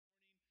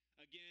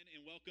again,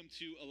 and welcome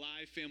to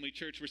Alive Family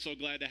Church. We're so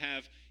glad to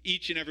have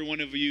each and every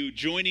one of you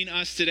joining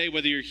us today,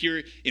 whether you're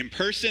here in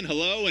person,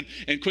 hello,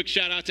 and quick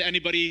shout out to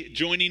anybody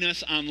joining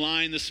us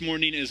online this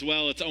morning as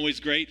well. It's always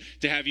great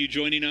to have you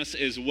joining us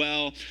as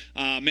well.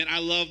 Man, I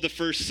love the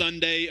first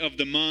Sunday of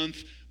the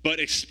month, but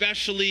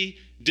especially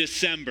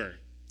December.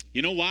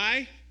 You know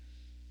why?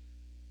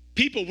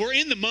 People, we're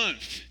in the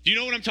month. Do you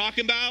know what I'm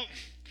talking about?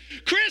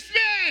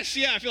 Christmas!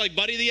 Yeah, I feel like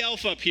Buddy the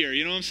Elf up here.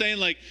 You know what I'm saying?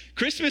 Like,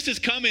 Christmas is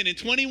coming. In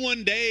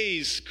 21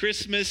 days,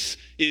 Christmas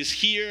is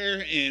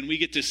here, and we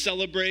get to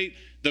celebrate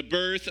the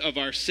birth of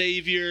our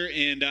Savior.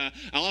 And I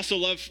also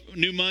love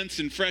new months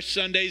and fresh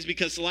Sundays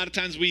because a lot of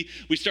times we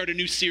start a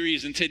new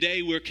series. And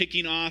today we're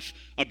kicking off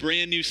a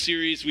brand new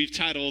series we've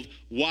titled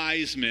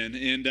Wise Men.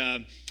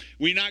 And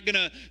we're not going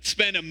to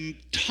spend a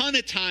ton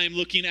of time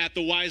looking at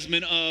the wise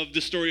men of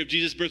the story of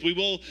Jesus' birth. We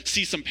will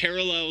see some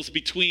parallels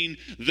between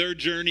their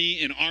journey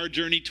and our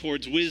journey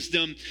towards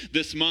wisdom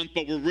this month,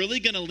 but we're really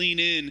going to lean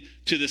in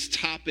to this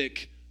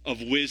topic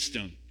of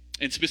wisdom.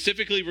 And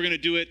specifically, we're going to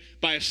do it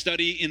by a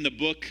study in the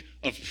book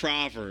of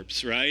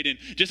Proverbs, right? And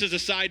just as a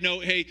side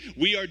note, hey,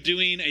 we are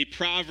doing a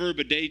Proverb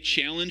a Day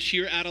challenge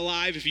here at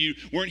Alive. If you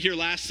weren't here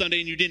last Sunday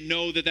and you didn't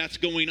know that that's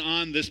going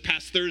on, this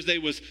past Thursday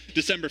was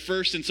December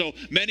 1st. And so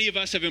many of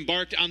us have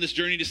embarked on this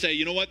journey to say,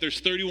 you know what, there's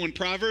 31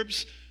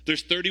 Proverbs.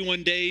 There's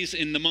 31 days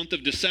in the month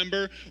of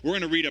December. We're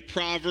going to read a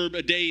proverb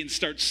a day and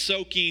start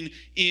soaking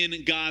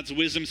in God's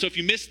wisdom. So if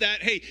you missed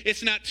that, hey,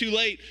 it's not too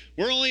late.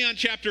 We're only on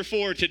chapter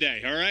 4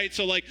 today, all right?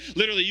 So like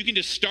literally you can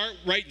just start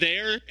right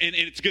there and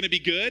it's going to be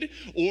good.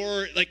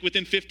 Or like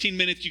within 15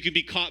 minutes, you can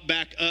be caught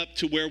back up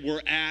to where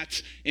we're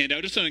at. And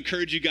I just want to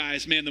encourage you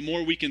guys, man, the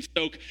more we can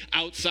soak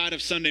outside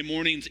of Sunday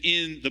mornings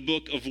in the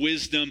book of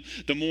wisdom,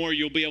 the more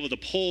you'll be able to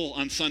pull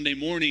on Sunday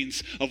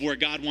mornings of where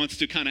God wants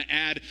to kind of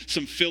add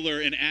some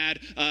filler and add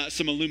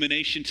some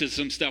illumination to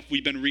some stuff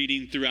we've been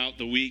reading throughout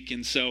the week.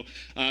 And so,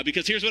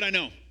 because here's what I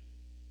know,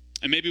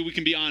 and maybe we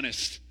can be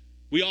honest,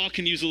 we all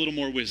can use a little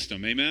more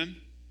wisdom, amen?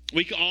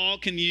 We all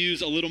can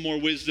use a little more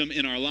wisdom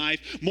in our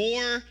life,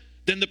 more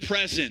than the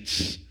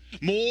presents,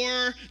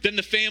 more than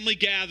the family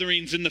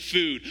gatherings and the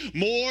food,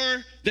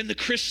 more than the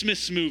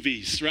Christmas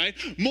movies, right?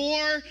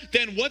 More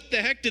than what the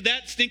heck did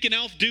that stinking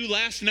elf do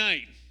last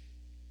night?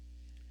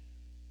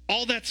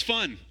 All that's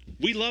fun.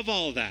 We love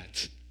all of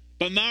that.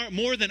 But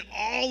more than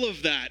all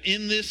of that,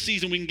 in this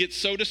season, we can get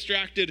so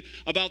distracted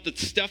about the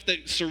stuff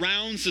that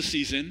surrounds the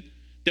season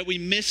that we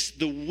miss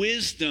the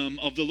wisdom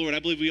of the Lord. I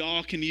believe we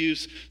all can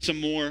use some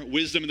more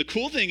wisdom. And the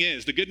cool thing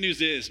is, the good news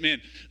is, man,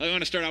 I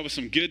want to start out with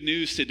some good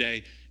news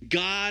today.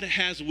 God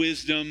has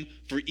wisdom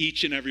for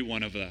each and every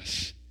one of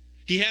us.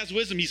 He has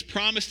wisdom. He's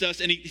promised us,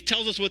 and he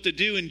tells us what to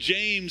do in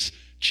James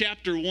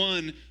chapter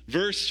 1,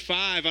 verse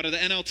 5. Out of the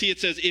NLT, it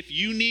says, if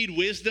you need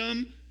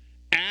wisdom,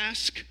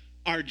 ask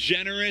our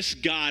generous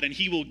God, and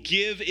he will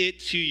give it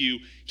to you.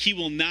 He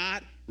will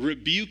not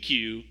rebuke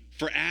you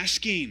for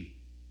asking.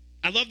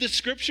 I love this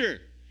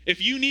scripture.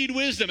 If you need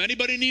wisdom,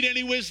 anybody need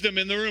any wisdom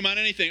in the room on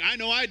anything? I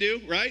know I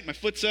do, right? My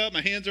foot's up,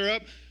 my hands are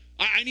up.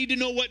 I need to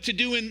know what to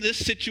do in this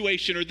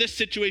situation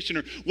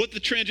or what the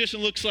transition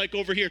looks like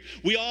over here.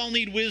 We all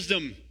need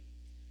wisdom.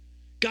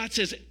 God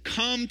says,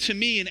 come to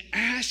me and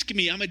ask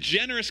me. I'm a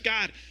generous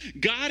God.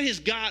 God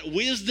has got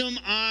wisdom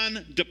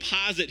on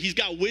deposit. He's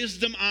got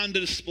wisdom on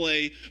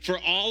display for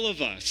all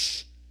of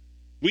us.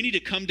 We need to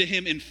come to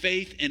him in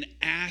faith and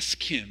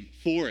ask him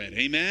for it.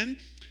 Amen?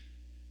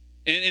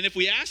 And if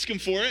we ask him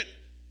for it,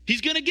 he's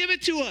going to give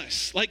it to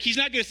us. Like, he's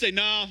not going to say,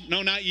 no,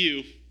 not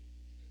you.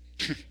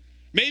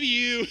 Maybe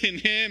you and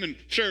him and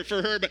sure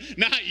for her, but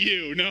not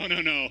you.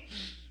 No.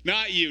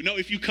 Not you. No,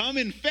 if you come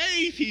in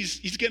faith,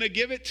 he's going to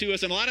give it to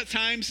us. And a lot of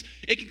times,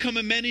 it can come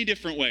in many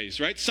different ways,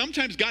 right?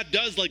 Sometimes God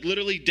does like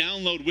literally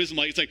download wisdom.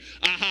 Like it's like,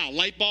 aha,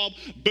 light bulb,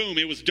 boom,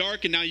 it was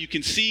dark and now you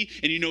can see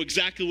and you know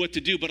exactly what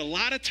to do. But a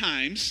lot of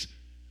times,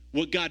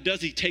 what God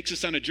does, he takes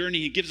us on a journey.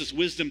 He gives us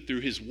wisdom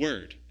through his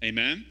word.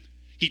 Amen?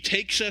 He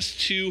takes us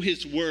to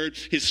his word,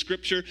 his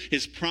scripture,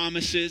 his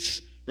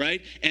promises,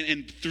 right?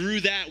 And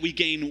through that, we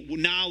gain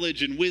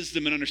knowledge and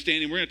wisdom and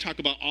understanding. We're going to talk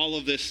about all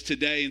of this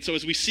today. And so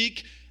as we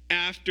seek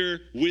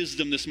after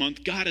wisdom this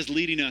month, God is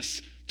leading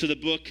us to the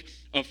book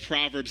of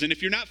Proverbs. And if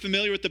you're not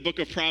familiar with the book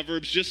of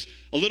Proverbs, just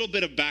a little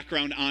bit of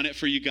background on it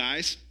for you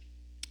guys.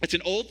 It's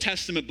an Old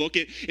Testament book.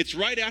 It's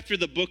right after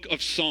the book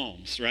of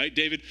Psalms, right?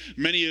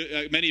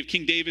 Many of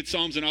King David's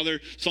Psalms and other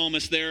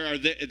psalmists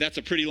that's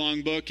a pretty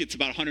long book. It's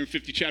about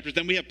 150 chapters.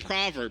 Then we have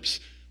Proverbs,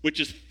 which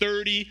is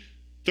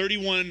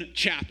 31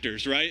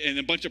 chapters, right? And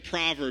a bunch of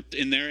Proverbs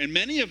in there. And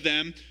many of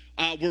them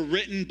were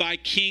written by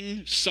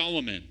King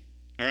Solomon.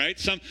 All right,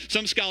 some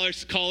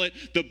scholars call it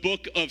the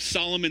book of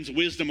Solomon's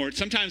wisdom, or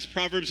sometimes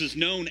Proverbs is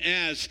known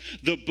as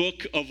the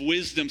book of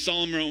wisdom.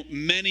 Solomon wrote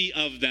many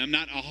of them,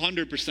 not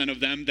 100% of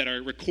them that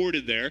are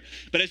recorded there.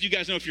 But as you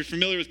guys know, if you're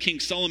familiar with King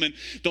Solomon,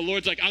 the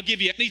Lord's like, I'll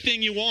give you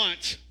anything you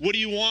want. What do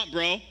you want,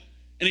 bro?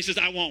 And he says,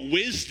 I want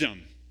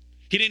wisdom.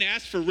 He didn't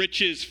ask for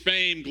riches,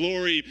 fame,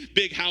 glory,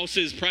 big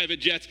houses, private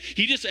jets.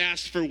 He just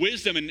asked for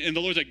wisdom. And the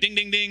Lord's like, ding,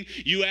 ding, ding,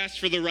 you asked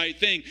for the right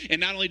thing.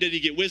 And not only did he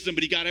get wisdom,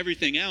 but he got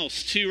everything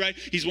else too, right?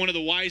 He's one of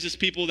the wisest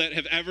people that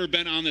have ever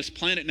been on this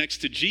planet next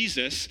to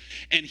Jesus.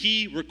 And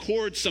he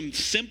records some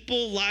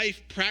simple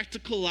life,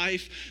 practical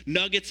life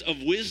nuggets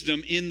of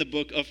wisdom in the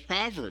book of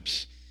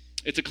Proverbs.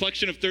 It's a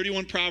collection of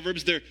 31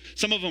 Proverbs.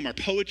 Some of them are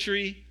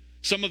poetry.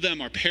 Some of them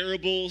are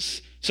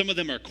parables. Some of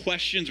them are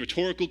questions,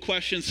 rhetorical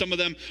questions. Some of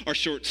them are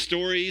short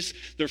stories.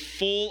 They're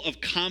full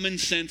of common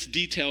sense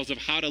details of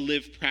how to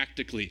live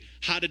practically,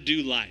 how to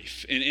do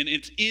life. And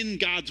it's in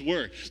God's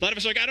word. A lot of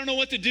us are like, I don't know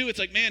what to do. It's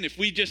like, man, if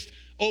we just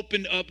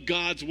opened up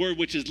God's word,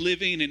 which is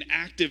living and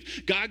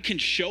active, God can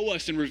show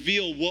us and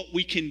reveal what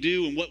we can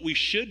do and what we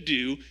should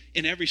do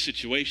in every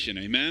situation.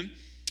 Amen?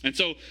 And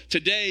so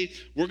today,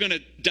 we're going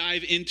to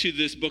dive into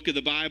this book of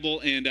the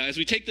Bible. And as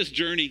we take this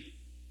journey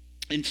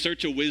in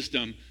search of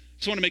wisdom, I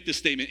just want to make this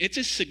statement. It's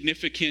a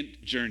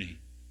significant journey.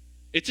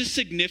 It's a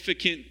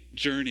significant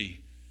journey.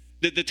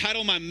 The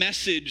title of my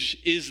message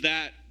is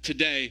that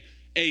today,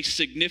 a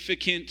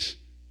significant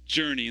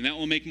journey. And that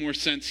will make more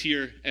sense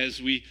here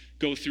as we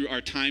go through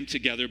our time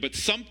together. But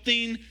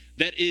something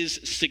that is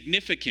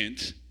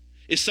significant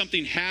is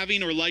something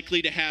having or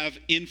likely to have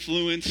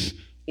influence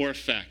or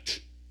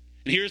effect.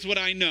 And here's what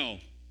I know.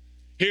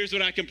 Here's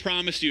what I can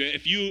promise you.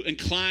 If you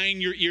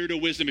incline your ear to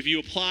wisdom, if you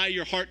apply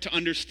your heart to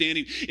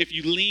understanding, if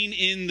you lean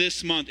in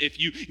this month, if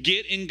you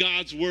get in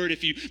God's word,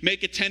 if you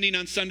make attending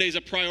on Sundays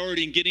a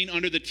priority and getting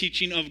under the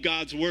teaching of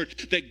God's word,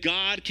 that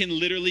God can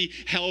literally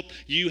help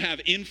you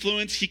have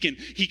influence. He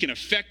can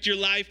affect your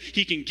life.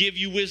 He can give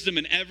you wisdom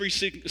in every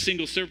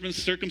single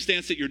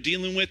circumstance that you're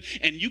dealing with.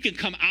 And you can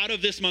come out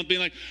of this month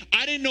being like,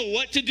 I didn't know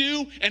what to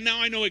do, and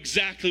now I know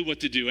exactly what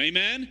to do.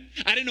 Amen?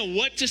 I didn't know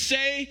what to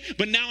say,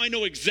 but now I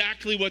know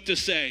exactly what to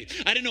say.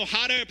 I didn't know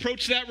how to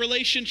approach that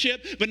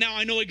relationship, but now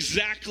I know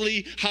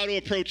exactly how to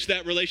approach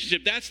that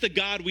relationship. That's the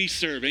God we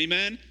serve.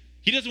 Amen?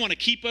 He doesn't want to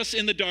keep us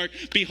in the dark.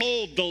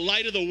 Behold, the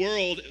light of the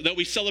world that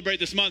we celebrate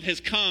this month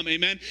has come.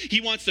 Amen? He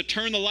wants to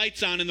turn the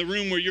lights on in the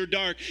room where you're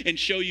dark and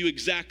show you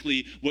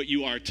exactly what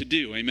you are to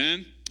do.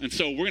 Amen? And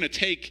so we're going to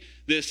take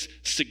this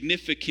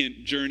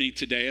significant journey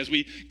today. As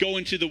we go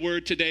into the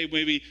word today,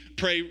 maybe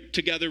pray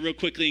together real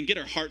quickly and get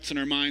our hearts and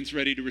our minds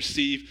ready to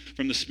receive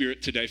from the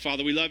Spirit today.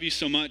 Father, we love you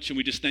so much, and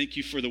we just thank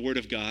you for the word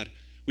of God.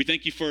 We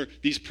thank you for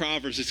these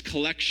Proverbs, this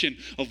collection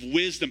of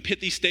wisdom,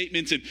 pithy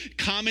statements, and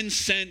common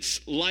sense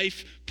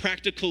life,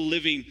 practical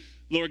living.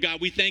 Lord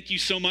God, we thank you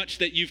so much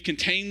that you've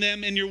contained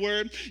them in your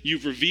word.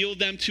 You've revealed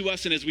them to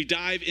us. And as we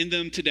dive in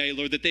them today,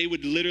 Lord, that they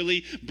would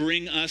literally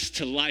bring us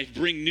to life,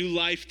 bring new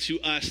life to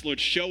us.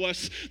 Lord, show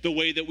us the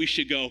way that we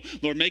should go.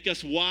 Lord, make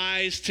us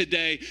wise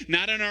today,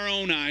 not in our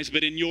own eyes,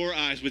 but in your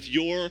eyes, with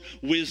your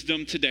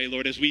wisdom today,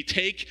 Lord. As we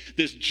take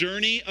this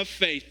journey of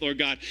faith, Lord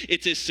God,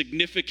 it's a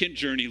significant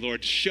journey,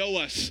 Lord. Show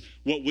us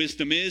what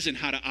wisdom is and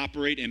how to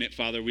operate in it,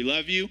 Father. We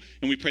love you,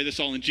 and we pray this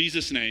all in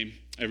Jesus' name.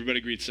 Everybody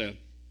agreed, so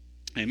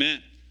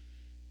amen.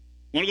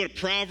 I want to go to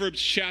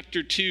Proverbs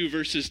chapter 2,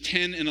 verses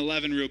 10 and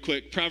 11 real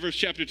quick. Proverbs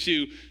chapter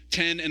 2,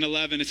 10 and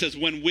 11. It says,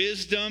 when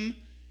wisdom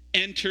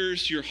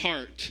enters your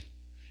heart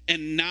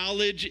and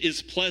knowledge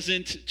is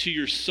pleasant to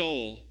your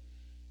soul,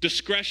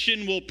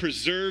 discretion will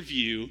preserve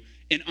you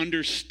and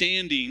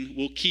understanding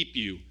will keep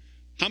you.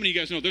 How many of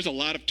you guys know there's a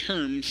lot of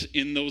terms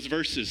in those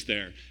verses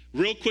there?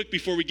 Real quick,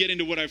 before we get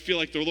into what I feel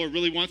like the Lord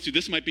really wants to,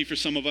 this might be for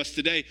some of us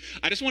today.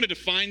 I just wanted to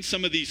find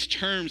some of these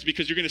terms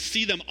because you're going to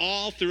see them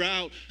all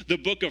throughout the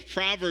book of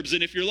Proverbs.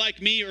 And if you're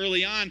like me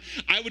early on,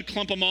 I would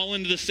clump them all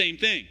into the same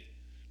thing.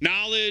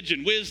 Knowledge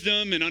and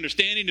wisdom and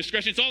understanding,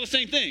 discretion, it's all the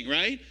same thing,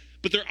 right?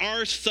 But there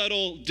are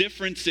subtle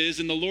differences,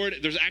 and the Lord,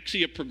 there's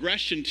actually a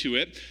progression to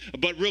it.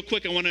 But real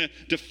quick, I want to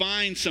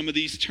define some of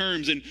these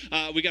terms. And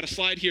we got a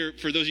slide here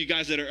for those of you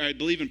guys that are, I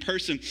believe, in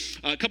person.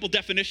 A couple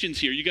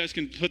definitions here. You guys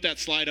can put that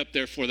slide up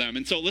there for them.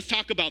 And so let's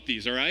talk about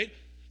these, all right?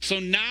 So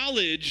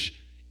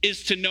knowledge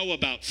is to know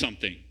about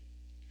something.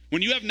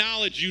 When you have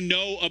knowledge, you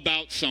know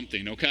about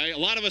something, okay? A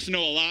lot of us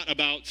know a lot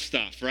about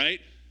stuff,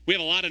 right? We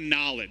have a lot of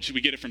knowledge.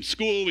 We get it from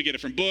school. We get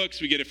it from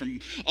books. We get it from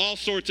all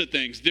sorts of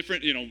things,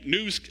 different,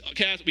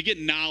 newscasts. We get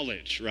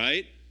knowledge,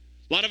 right?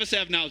 A lot of us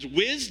have knowledge.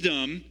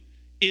 Wisdom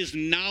is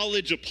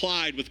knowledge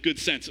applied with good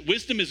sense.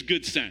 Wisdom is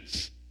good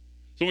sense.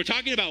 So when we're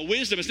talking about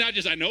wisdom, it's not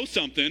just I know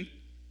something,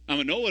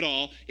 I'm a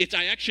know-it-all. It's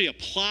I actually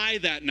apply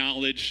that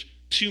knowledge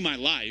to my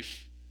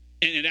life,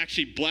 and it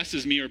actually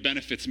blesses me or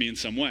benefits me in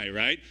some way,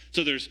 right?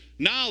 So there's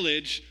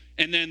knowledge,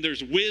 and then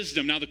there's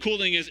wisdom. Now, the cool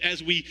thing is,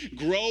 as we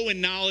grow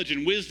in knowledge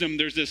and wisdom,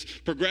 there's this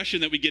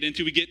progression that we get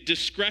into. We get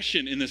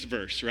discretion in this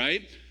verse,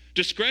 right?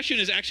 Discretion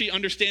is actually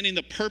understanding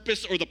the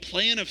purpose or the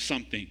plan of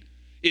something.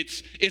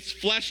 It's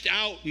fleshed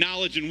out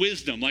knowledge and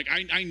wisdom. Like,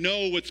 I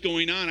know what's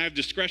going on. I have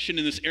discretion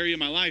in this area of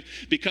my life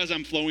because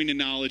I'm flowing in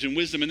knowledge and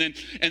wisdom. And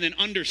then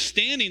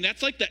understanding,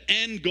 that's like the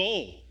end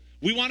goal.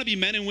 We want to be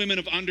men and women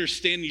of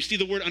understanding. You see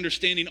the word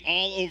understanding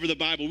all over the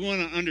Bible. We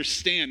want to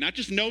understand, not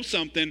just know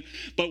something,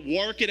 but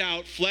work it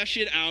out, flesh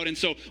it out. And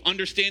so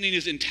understanding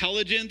is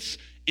intelligence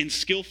and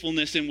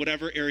skillfulness in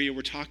whatever area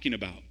we're talking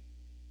about.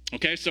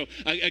 Okay, so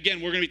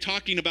again, we're going to be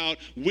talking about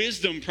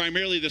wisdom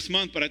primarily this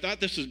month, but I thought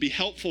this would be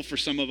helpful for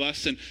some of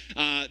us and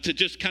to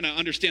just kind of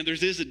understand there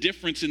is a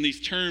difference in these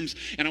terms.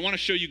 And I want to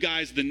show you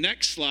guys the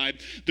next slide.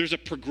 There's a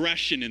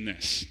progression in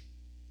this.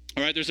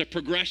 All right, there's a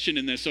progression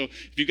in this. So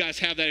if you guys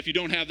have that, if you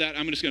don't have that,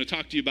 I'm just going to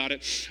talk to you about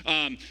it.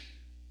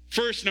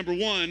 First, number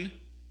one,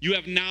 you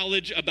have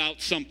knowledge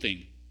about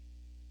something,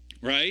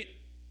 right?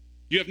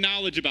 You have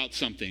knowledge about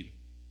something.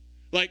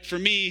 Like for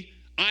me,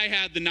 I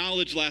had the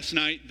knowledge last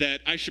night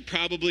that I should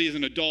probably, as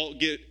an adult,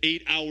 get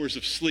 8 hours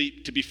of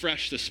sleep to be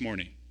fresh this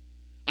morning.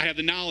 I have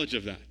the knowledge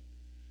of that.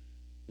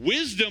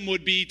 Wisdom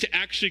would be to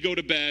actually go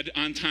to bed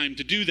on time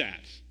to do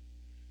that.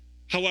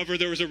 However,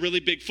 there was a really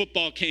big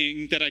football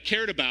game that I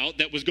cared about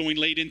that was going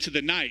late into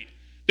the night.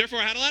 Therefore,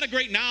 I had a lot of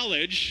great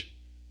knowledge.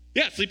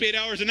 Yeah, sleep 8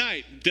 hours a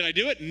night. Did I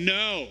do it?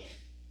 No.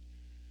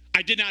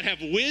 I did not have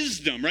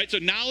wisdom, right? So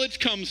knowledge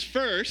comes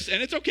first,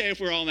 and it's okay if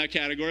we're all in that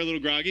category, a little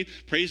groggy.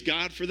 Praise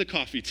God for the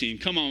coffee team.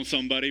 Come on,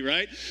 somebody,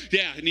 right?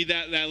 Yeah, I need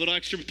that little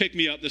extra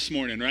pick-me-up this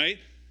morning, right?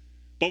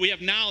 But we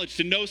have knowledge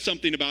to know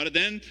something about it.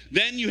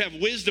 Then you have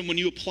wisdom when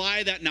you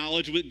apply that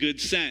knowledge with good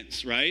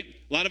sense, right?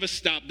 A lot of us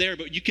stop there,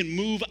 but you can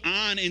move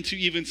on into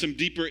even some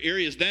deeper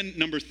areas. Then,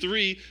 number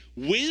three,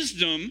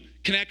 wisdom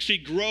can actually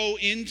grow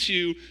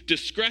into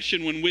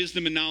discretion when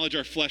wisdom and knowledge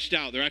are fleshed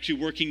out. They're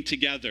actually working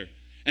together.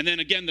 And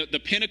then again, the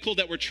pinnacle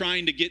that we're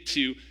trying to get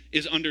to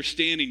is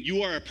understanding.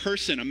 You are a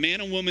person, a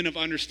man and woman of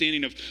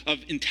understanding, of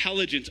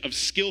intelligence, of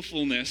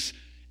skillfulness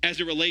as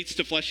it relates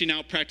to fleshing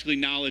out practically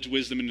knowledge,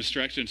 wisdom, and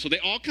discretion. So they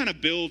all kind of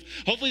build.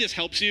 Hopefully this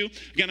helps you.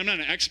 Again, I'm not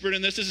an expert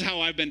in this. This is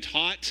how I've been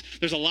taught.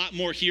 There's a lot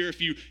more here.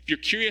 If you're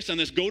curious on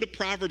this, go to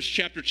Proverbs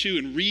chapter 2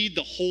 and read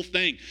the whole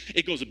thing.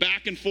 It goes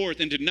back and forth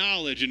into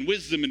knowledge and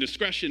wisdom and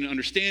discretion and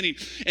understanding.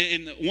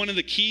 And one of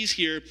the keys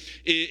here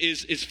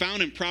is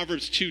found in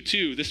Proverbs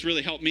 2:2. This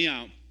really helped me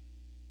out.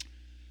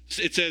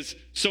 It says,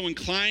 so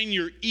incline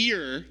your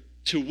ear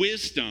to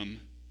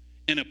wisdom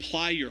and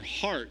apply your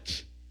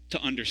heart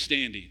to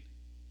understanding.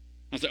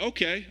 I was like,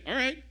 okay, all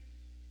right.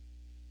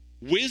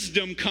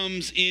 Wisdom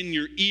comes in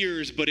your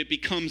ears, but it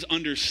becomes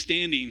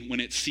understanding when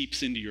it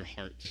seeps into your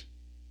heart.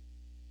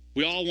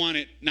 We all want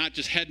it, not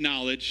just head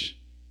knowledge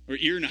or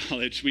ear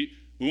knowledge. We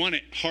want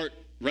it heart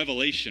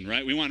revelation,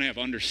 right? We want to have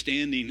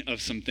understanding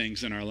of some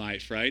things in our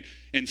life, right?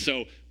 And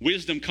so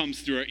wisdom comes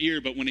through our ear,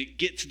 but when it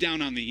gets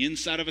down on the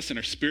inside of us in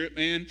our spirit,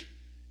 man,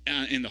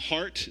 in the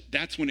heart,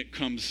 that's when it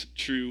comes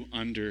true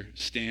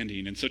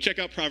understanding. And so check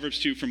out Proverbs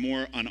 2 for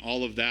more on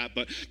all of that.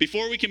 But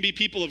before we can be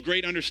people of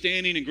great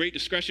understanding and great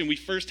discretion, we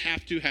first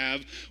have to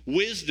have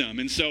wisdom.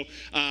 And so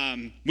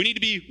we need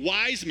to be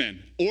wise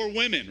men or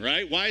women,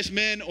 right? Wise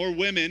men or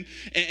women.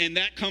 And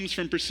that comes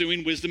from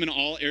pursuing wisdom in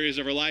all areas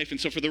of our life. And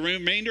so for the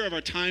remainder of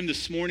our time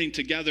this morning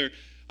together,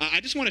 I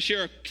just want to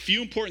share a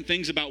few important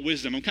things about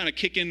wisdom. I'm kind of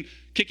kicking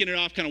it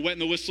off, kind of wetting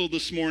the whistle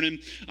this morning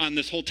on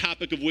this whole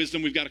topic of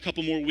wisdom. We've got a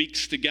couple more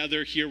weeks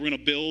together here. We're going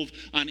to build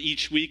on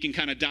each week and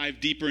kind of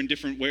dive deeper in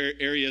different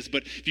areas.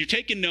 But if you're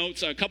taking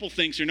notes, a couple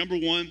things here. Number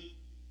one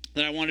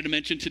that I wanted to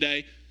mention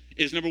today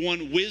is, number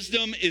one,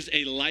 wisdom is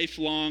a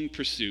lifelong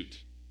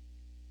pursuit.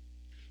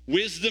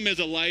 Wisdom is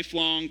a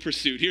lifelong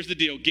pursuit. Here's the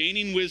deal.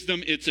 Gaining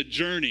wisdom, it's a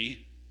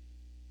journey,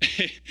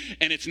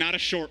 and it's not a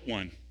short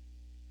one.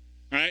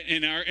 All right,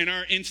 in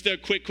our Insta,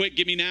 quick,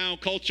 give me now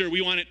culture, we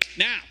want it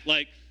now.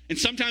 And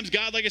sometimes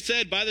God, like I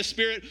said, by the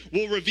Spirit,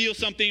 will reveal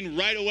something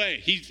right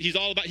away. He's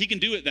all about, he can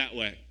do it that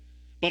way.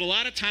 But a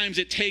lot of times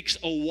it takes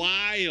a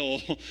while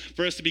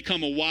for us to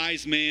become a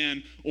wise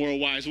man or a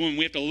wise woman.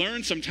 We have to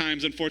learn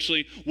sometimes,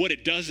 unfortunately, what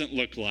it doesn't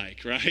look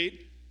like, right?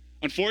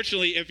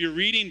 Unfortunately, if you're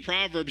reading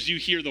Proverbs, you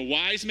hear the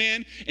wise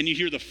man and you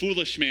hear the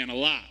foolish man a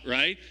lot,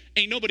 right?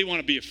 Ain't nobody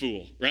want to be a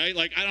fool, right?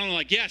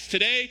 Yes,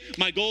 today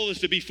my goal is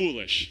to be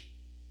foolish.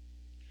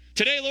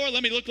 Today, Lord,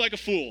 let me look like a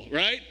fool,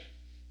 right?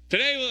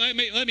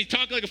 Today, let me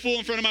talk like a fool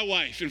in front of my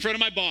wife, in front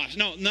of my boss.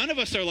 No, none of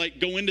us are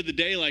go into the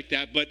day like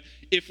that. But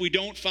if we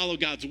don't follow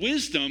God's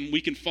wisdom, we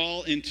can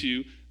fall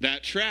into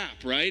that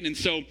trap, right? And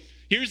so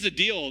here's the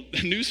deal,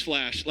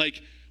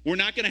 newsflash, we're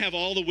not going to have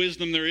all the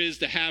wisdom there is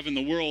to have in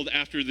the world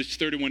after the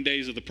 31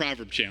 days of the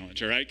Proverb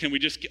Challenge, all right? Can we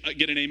just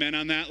get an amen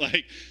on that?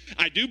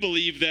 I do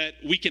believe that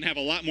we can have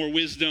a lot more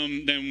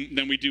wisdom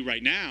than we do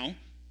right now,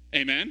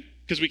 amen?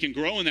 Because we can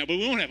grow in that, but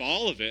we won't have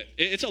all of it.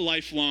 It's a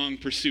lifelong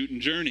pursuit and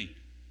journey.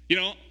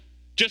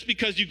 Just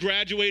because you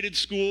graduated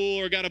school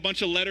or got a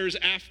bunch of letters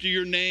after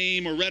your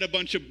name or read a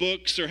bunch of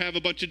books or have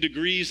a bunch of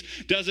degrees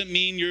doesn't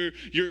mean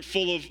you're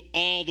full of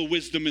all the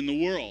wisdom in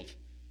the world.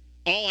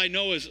 All I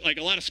know is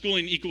a lot of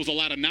schooling equals a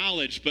lot of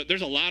knowledge, but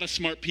there's a lot of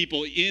smart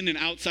people in and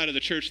outside of the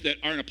church that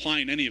aren't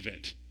applying any of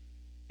it.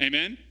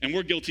 Amen? And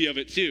we're guilty of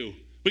it too.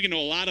 We can know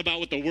a lot about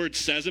what the word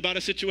says about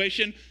a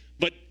situation,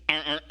 but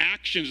our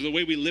actions, the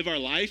way we live our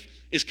life,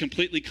 is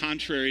completely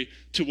contrary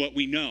to what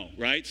we know,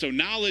 right? So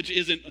knowledge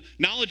is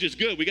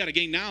good. We got to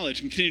gain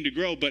knowledge and continue to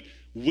grow, but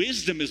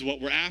wisdom is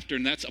what we're after,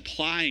 and that's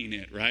applying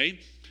it, right?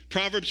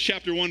 Proverbs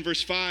chapter 1,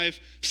 verse 5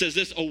 says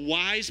this, a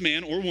wise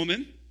man or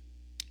woman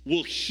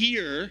will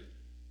hear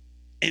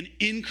and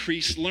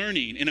increase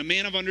learning. And a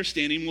man of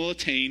understanding will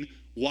attain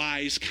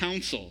wise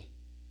counsel.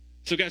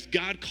 So guys,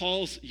 God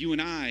calls you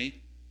and I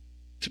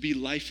to be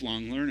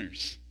lifelong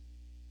learners,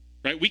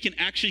 right? We can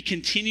actually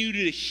continue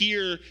to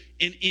hear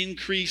and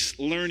increase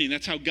learning.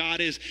 That's how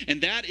God is.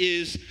 And that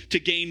is to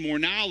gain more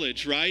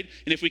knowledge, right?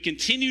 And if we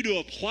continue to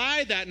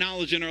apply that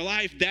knowledge in our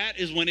life, that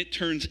is when it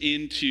turns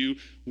into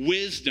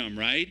wisdom,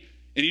 right?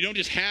 And you don't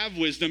just have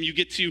wisdom, you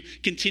get to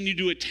continue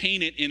to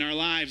attain it in our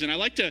lives. And I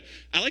like to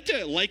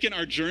liken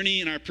our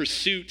journey and our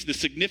pursuit, the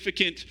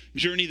significant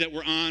journey that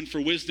we're on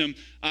for wisdom,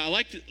 I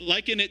like to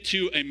liken it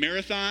to a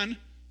marathon,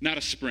 not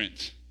a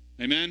sprint.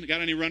 Amen?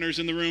 Got any runners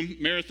in the room?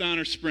 Marathon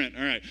or sprint?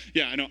 All right.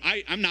 Yeah, I know.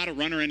 I'm not a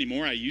runner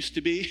anymore. I used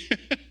to be.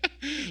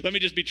 Let me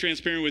just be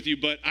transparent with you.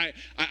 But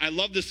I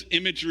love this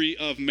imagery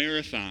of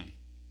marathon.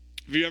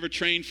 If you ever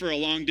trained for a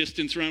long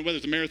distance run, whether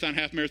it's a marathon,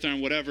 half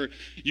marathon, whatever,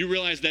 you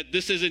realize that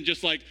this isn't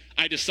just like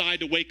I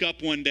decide to wake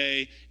up one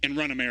day and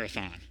run a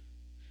marathon.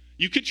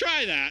 You could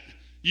try that.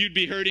 You'd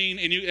be hurting,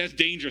 and that's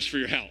dangerous for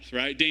your health,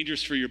 right?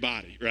 Dangerous for your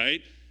body,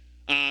 right?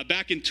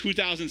 Back in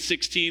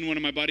 2016, one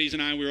of my buddies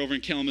and I, we were over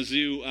in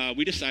Kalamazoo.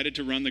 We decided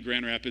to run the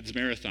Grand Rapids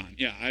Marathon.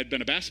 Yeah, I'd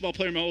been a basketball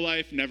player my whole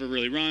life, never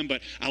really run,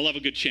 but I love a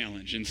good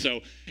challenge. And so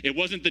it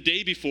wasn't the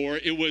day before.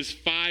 It was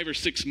 5 or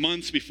 6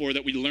 months before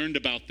that we learned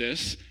about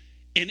this.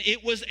 And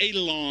it was a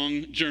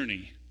long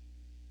journey.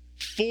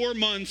 4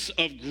 months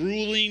of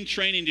grueling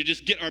training to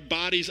just get our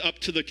bodies up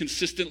to the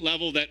consistent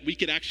level that we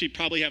could actually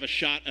probably have a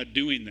shot at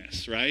doing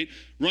this, right?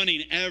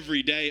 Running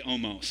every day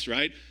almost,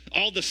 right?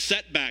 All the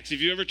setbacks,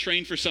 if you ever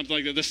trained for something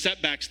like that, the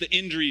setbacks, the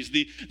injuries,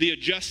 the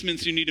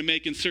adjustments you need to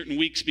make in certain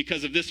weeks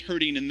because of this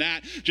hurting and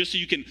that, just so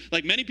you can,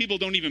 like many people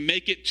don't even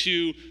make it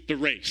to the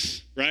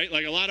race, right?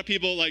 Like a lot of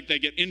people, like they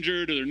get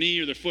injured or their knee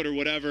or their foot or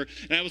whatever,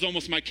 and that was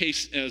almost my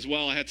case as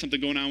well. I had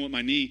something going on with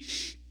my knee.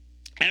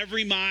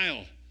 Every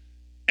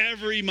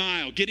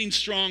mile, getting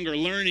stronger,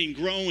 learning,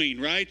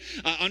 growing, right?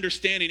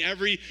 Understanding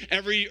every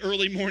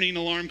early morning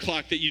alarm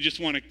clock that you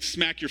just want to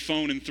smack your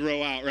phone and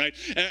throw out, right?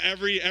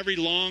 Every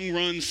long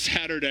run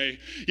Saturday.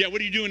 Yeah, what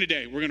are you doing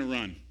today? We're going to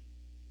run.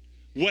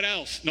 What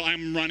else? No,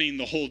 I'm running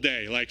the whole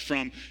day, like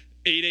from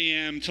 8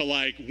 a.m. to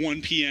like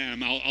 1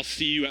 p.m. I'll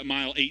see you at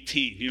mile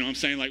 18. You know what I'm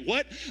saying? Like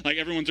what? Like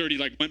everyone's already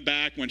like went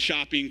back, went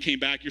shopping, came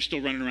back. You're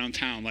still running around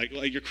town. Like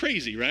you're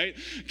crazy, right?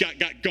 Got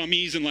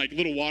gummies and like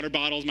little water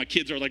bottles. My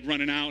kids are like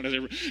running out. As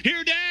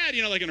here, Dad,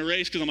 you know, like in a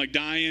race because I'm like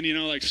dying, you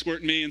know, like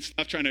squirting me and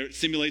stuff, trying to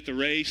simulate the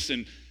race.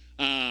 And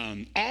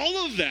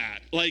all of that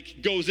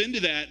like goes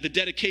into that, the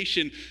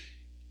dedication,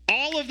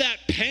 all of that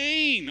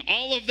pain,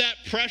 all of that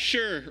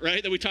pressure,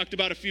 right, that we talked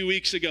about a few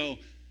weeks ago,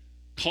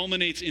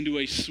 culminates into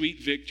a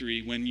sweet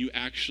victory when you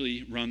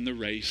actually run the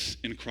race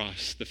and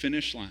cross the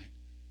finish line.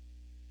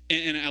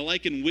 And I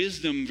liken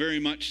wisdom very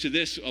much to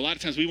this. A lot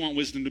of times we want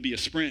wisdom to be a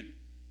sprint,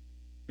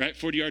 right?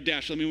 40-yard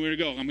dash, let me know where to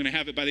go. I'm going to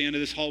have it by the end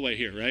of this hallway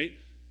here, right?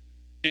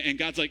 And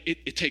God's like,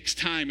 it takes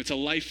time. It's a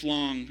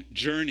lifelong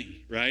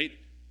journey, right?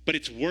 But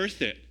it's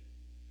worth it.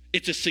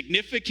 It's a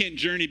significant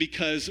journey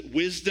because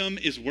wisdom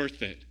is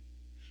worth it.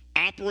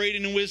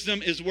 Operating in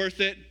wisdom is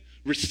worth it.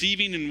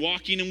 Receiving and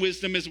walking in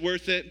wisdom is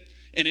worth it.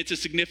 And it's a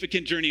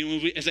significant journey.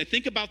 And as I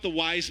think about the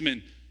wise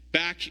men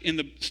back in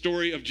the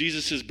story of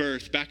Jesus'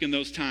 birth, back in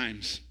those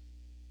times,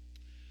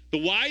 the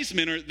wise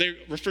men, they're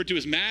referred to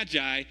as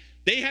magi,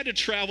 they had to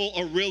travel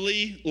a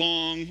really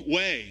long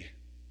way,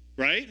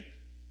 right?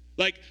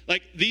 Like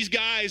these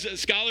guys,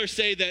 scholars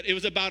say that it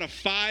was about a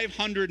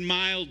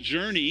 500-mile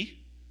journey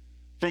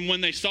from when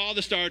they saw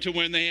the star to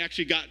when they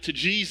actually got to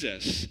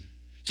Jesus.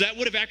 So that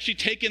would have actually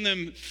taken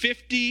them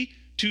 50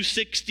 to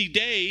 60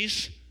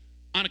 days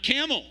on a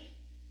camel.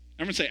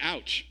 Everyone say,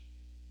 ouch.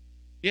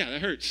 Yeah,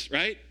 that hurts,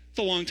 right? It's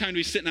a long time to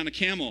be sitting on a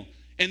camel.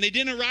 And they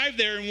didn't arrive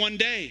there in one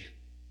day,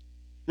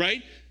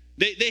 right?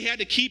 They had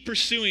to keep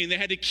pursuing. They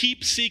had to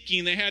keep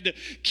seeking. They had to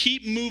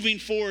keep moving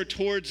forward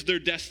towards their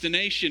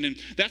destination. And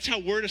that's how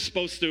we're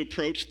supposed to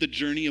approach the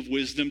journey of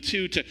wisdom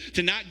too,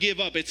 to not give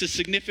up. It's a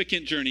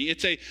significant journey.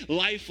 It's a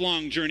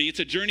lifelong journey. It's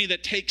a journey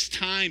that takes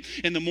time.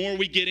 And the more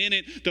we get in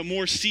it, the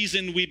more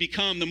seasoned we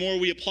become. The more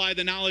we apply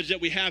the knowledge that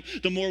we have,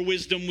 the more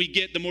wisdom we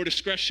get, the more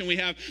discretion we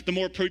have, the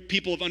more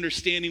people of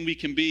understanding we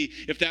can be,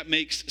 if that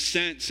makes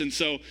sense. And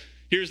so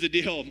here's the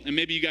deal, and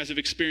maybe you guys have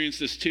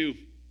experienced this too.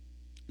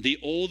 The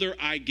older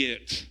I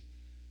get,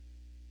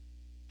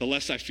 the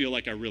less I feel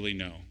like I really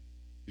know.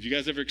 Have you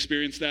guys ever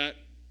experienced that?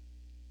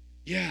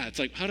 Yeah, it's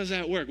like, how does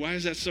that work? Why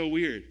is that so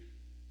weird?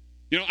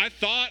 You know, I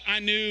thought I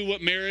knew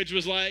what marriage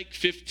was like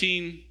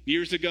 15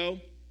 years ago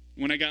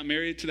when I got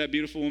married to that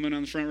beautiful woman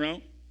on the front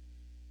row.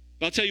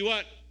 But I'll tell you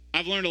what,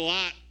 I've learned a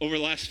lot over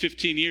the last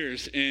 15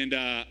 years, and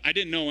I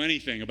didn't know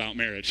anything about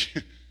marriage.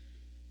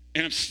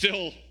 And I'm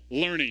still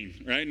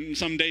learning, right? And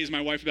some days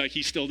my wife will be like,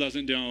 he still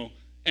doesn't know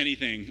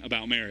anything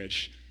about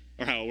marriage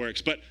or how it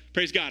works. But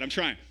praise God, I'm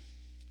trying.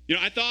 You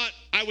know, I thought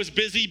I was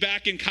busy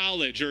back in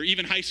college or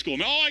even high school.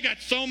 I got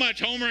so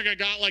much homework. I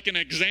got like an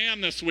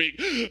exam this week.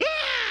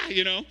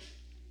 You know?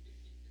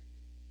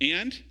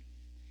 And,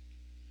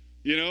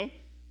 you know,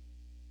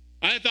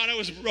 I thought I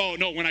was, oh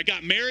no, when I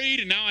got married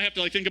and now I have to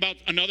like think about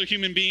another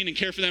human being and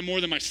care for them more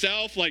than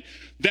myself, like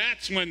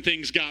that's when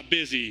things got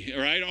busy,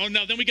 right? Oh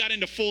no, then we got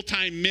into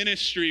full-time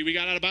ministry. We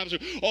got out of Bible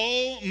school.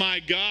 Oh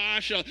my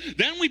gosh.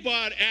 Then we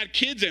add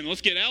kids in.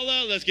 Let's get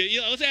Ella, let's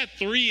add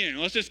 3 in.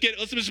 Let's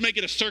just make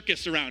it a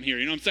circus around here.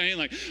 You know what I'm saying?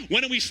 Like,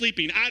 when are we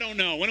sleeping? I don't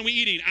know. When are we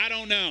eating? I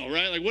don't know,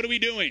 right? Like, what are we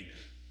doing?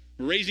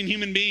 We're raising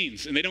human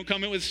beings and they don't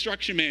come in with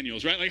instruction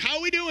manuals, right? Like, how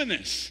are we doing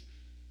this?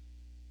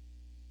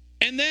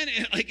 And then,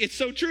 like, it's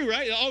so true,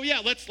 right? Oh, yeah,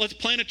 let's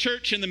plant a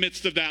church in the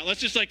midst of that. Let's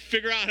just, like,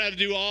 figure out how to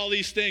do all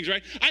these things,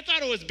 right? I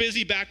thought I was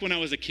busy back when I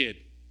was a kid.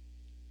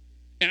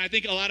 And I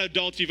think a lot of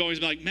adults, you've always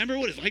been like, remember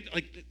what it's like?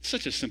 Like, it's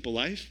such a simple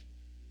life.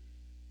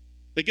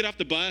 They get off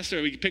the bus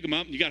or we pick them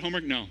up. You got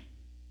homework? No. So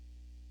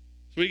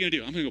what are you going to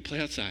do? I'm going to go play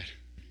outside.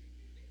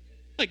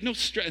 Like, no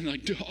stress. And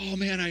like, oh,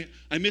 man,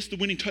 I missed the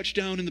winning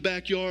touchdown in the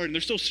backyard. And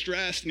they're so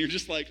stressed. And you're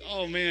just like,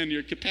 oh, man,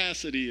 your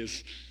capacity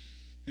it's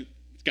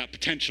got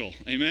potential.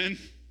 Amen?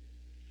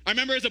 I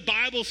remember as a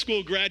Bible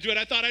school graduate,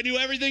 I thought I knew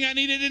everything I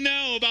needed to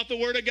know about the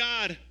Word of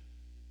God.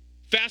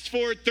 Fast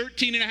forward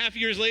 13 and a half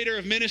years later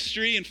of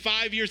ministry and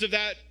 5 years of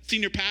that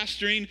senior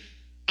pastoring,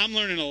 I'm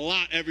learning a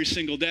lot every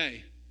single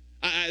day.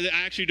 I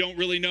actually don't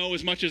really know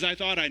as much as I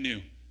thought I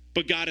knew.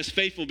 But God is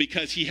faithful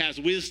because he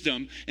has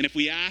wisdom, and if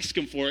we ask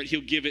him for it,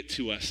 he'll give it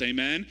to us.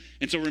 Amen?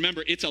 And so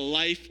remember, it's a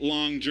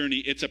lifelong journey.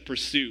 It's a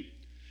pursuit.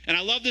 And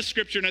I love this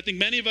scripture, and I think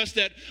many of us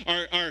that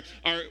are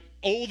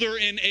older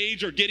in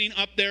age or getting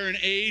up there in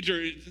age,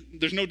 or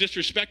there's no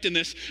disrespect in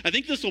this, I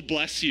think this will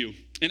bless you.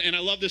 And I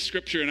love this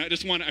scripture, and I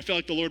feel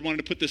like the Lord wanted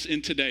to put this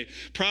in today.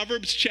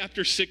 Proverbs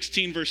chapter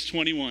 16, verse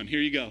 21.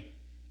 Here you go.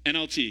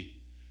 NLT.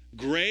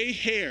 Gray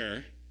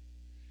hair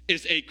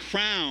is a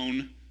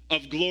crown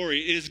of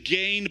glory. It is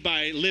gained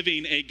by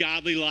living a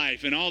godly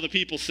life. And all the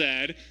people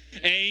said,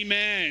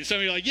 amen. Some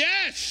of you are like,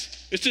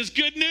 yes, this is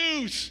good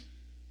news.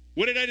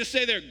 What did I just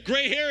say there?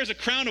 Gray hair is a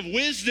crown of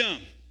wisdom.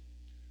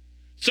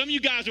 Some of you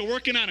guys are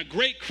working on a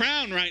great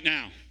crown right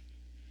now.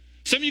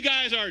 Some of you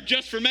guys are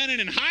just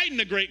fermenting and hiding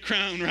a great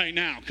crown right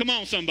now. Come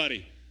on,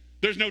 somebody.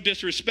 There's no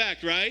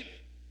disrespect, right?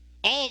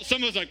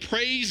 Some of us are like,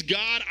 praise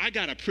God, I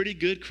got a pretty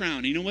good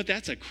crown. You know what?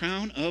 That's a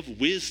crown of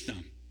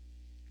wisdom,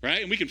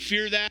 right? And we can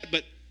fear that,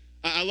 but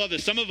I love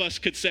this. Some of us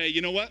could say,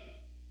 you know what?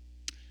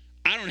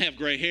 I don't have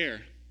gray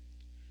hair.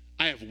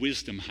 I have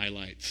wisdom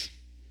highlights.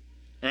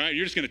 All right?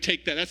 You're just going to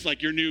take that. That's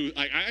like your new,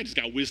 like, I just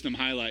got wisdom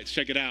highlights.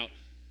 Check it out.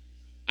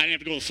 I didn't have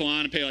to go to the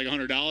salon and pay like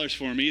 $100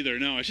 for them either.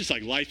 No, it's just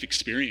like life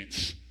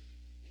experience,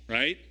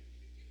 right?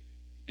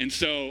 And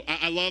so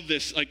I love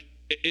this. Like,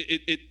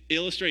 it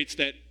illustrates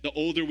that the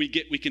older we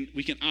get, we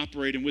can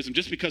operate in wisdom.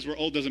 Just because we're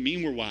old doesn't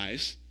mean we're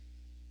wise.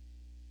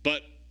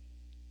 But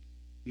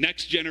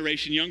next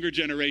generation, younger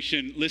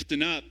generation,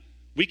 listen up.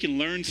 We can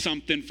learn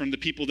something from the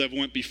people that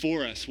went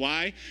before us.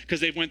 Why? Because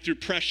they've went through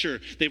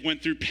pressure. They've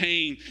went through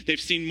pain.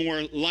 They've seen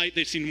more light.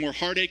 They've seen more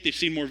heartache. They've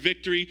seen more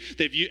victory.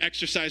 They've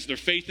exercised their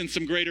faith in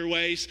some greater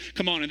ways.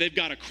 Come on, and they've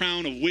got a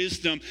crown of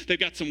wisdom. They've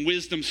got some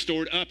wisdom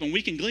stored up, and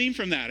we can glean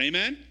from that.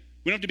 Amen?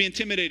 We don't have to be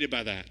intimidated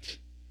by that.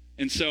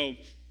 And so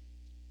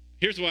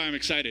here's why I'm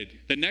excited.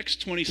 The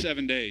next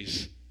 27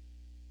 days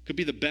could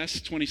be the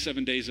best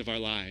 27 days of our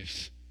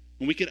lives.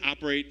 When we could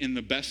operate in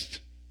the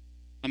best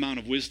amount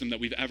of wisdom that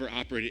we've ever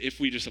operated if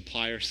we just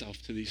apply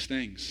ourselves to these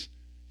things.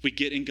 If we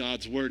get in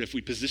God's word, if we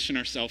position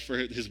ourselves for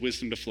his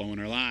wisdom to flow in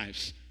our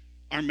lives.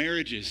 Our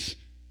marriages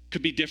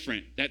could be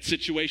different. That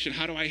situation,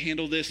 how do I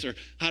handle this? Or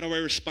how do I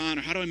respond?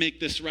 Or how do I make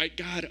this right?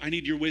 God, I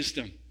need your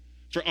wisdom.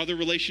 For other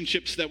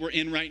relationships that we're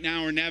in right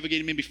now or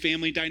navigating maybe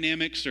family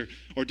dynamics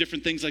or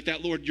different things like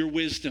that, Lord, your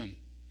wisdom.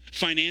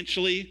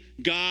 Financially,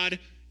 God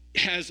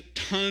has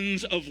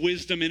tons of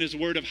wisdom in his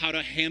word of how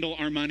to handle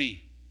our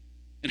money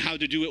and how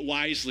to do it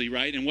wisely,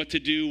 right? And what to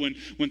do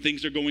when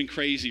things are going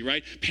crazy,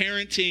 right?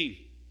 Parenting.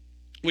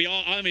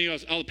 All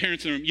the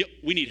parents in the room,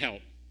 we need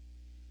help.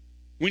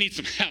 We need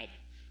some help.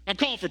 I'm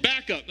calling for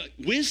backup.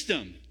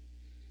 Wisdom,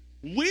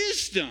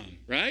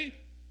 right?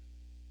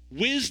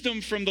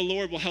 Wisdom from the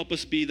Lord will help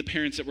us be the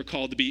parents that we're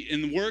called to be.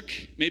 In work,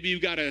 maybe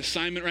you've got an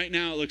assignment right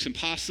now, it looks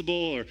impossible,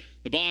 or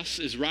the boss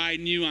is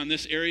riding you on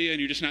this area and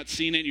you're just not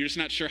seeing it, you're just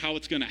not sure how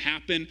it's going to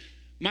happen.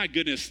 My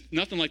goodness,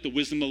 nothing like the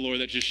wisdom of the Lord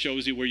that just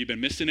shows you where you've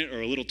been missing it,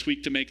 or a little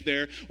tweak to make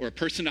there, or a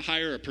person to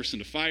hire, or a person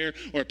to fire,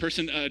 or a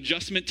person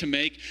adjustment to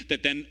make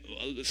that then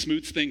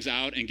smooths things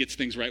out and gets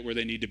things right where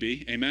they need to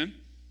be. Amen?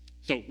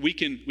 So we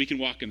can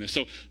walk in this.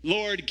 So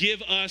Lord,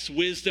 give us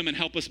wisdom and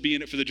help us be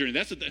in it for the journey.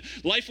 That's the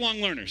lifelong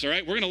learners, all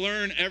right? We're going to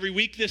learn every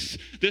week this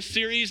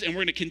series, and we're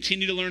going to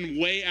continue to learn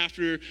way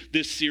after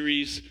this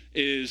series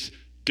is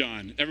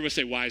done. Everybody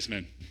say wise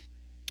men.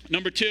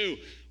 Number 2,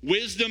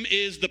 wisdom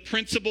is the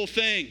principal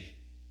thing.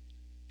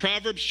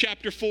 Proverbs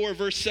chapter 4,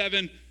 verse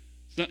 7.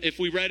 If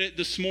we read it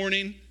this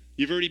morning,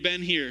 you've already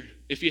been here.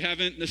 If you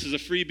haven't, this is a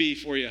freebie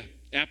for you,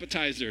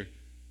 appetizer.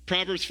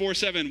 Proverbs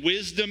 4:7.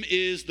 Wisdom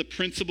is the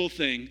principal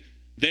thing.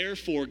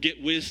 Therefore,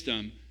 get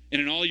wisdom,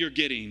 and in all you're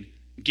getting,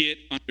 get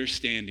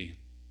understanding.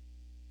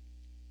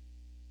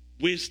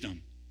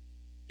 Wisdom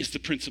is the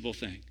principal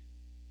thing.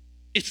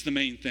 It's the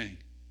main thing.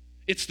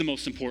 It's the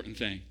most important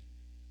thing.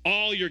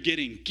 All you're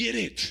getting, get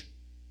it.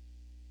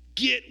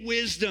 Get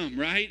wisdom,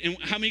 right? And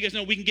how many of you guys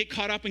know we can get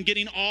caught up in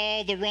getting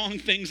all the wrong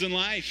things in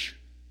life,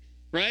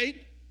 right?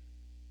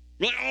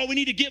 We're like, oh, we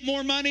need to get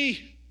more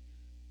money.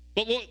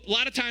 But what a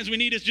lot of times we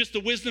need is just the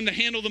wisdom to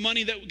handle the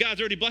money that God's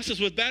already blessed us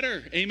with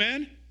better.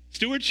 Amen?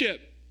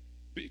 Stewardship.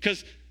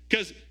 Because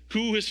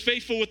who is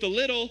faithful with the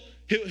little,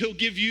 he'll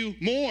give you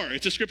more.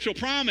 It's a scriptural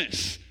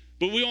promise.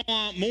 But we all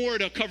want more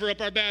to cover up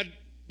our bad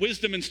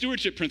wisdom and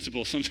stewardship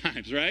principles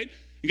sometimes, right?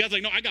 And God's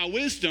like, no, I got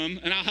wisdom,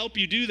 and I'll help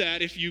you do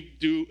that if you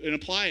do and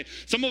apply it.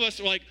 Some of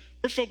us are like,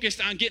 we're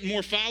focused on getting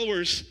more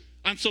followers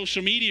on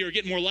social media or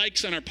getting more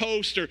likes on our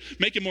post or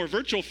making more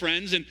virtual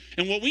friends. And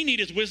what we need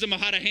is wisdom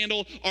of how to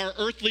handle our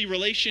earthly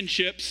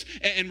relationships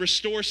and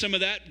restore some of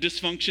that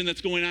dysfunction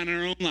that's going on in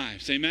our own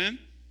lives. Amen?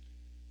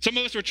 Some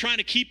of us are trying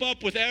to keep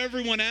up with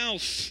everyone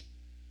else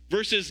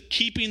versus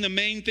keeping the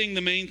main thing,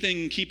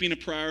 and keeping a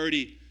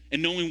priority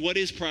and knowing what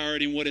is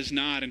priority and what is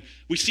not. And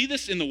we see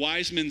this in the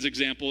wise men's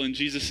example in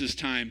Jesus'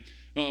 time,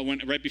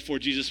 right before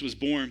Jesus was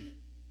born.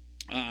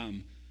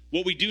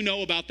 What we do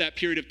know about that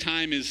period of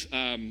time is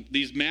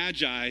these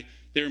magi,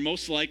 they're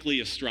most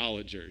likely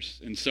astrologers.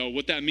 And so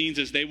what that means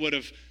is they would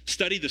have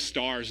studied the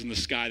stars in the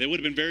sky. They would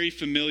have been very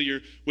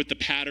familiar with the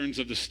patterns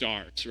of the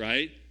stars,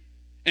 right?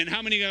 And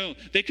how many know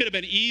they could have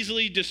been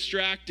easily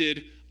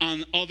distracted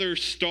on other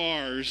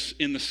stars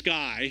in the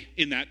sky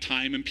in that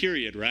time and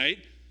period, right?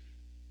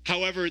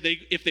 However,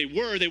 if they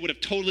were, they would have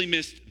totally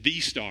missed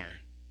the star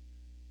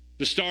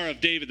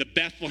of David, the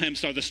Bethlehem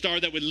star, the star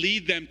that would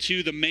lead them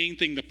to the main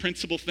thing, the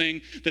principal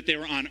thing that they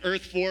were on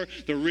earth for,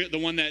 the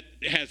one that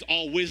has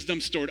all wisdom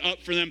stored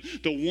up for them,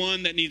 the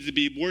one that needs to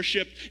be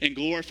worshiped and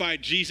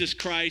glorified, Jesus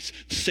Christ,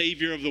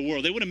 Savior of the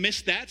world. They would have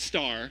missed that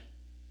star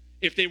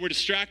if they were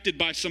distracted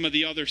by some of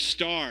the other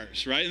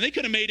stars, right? And they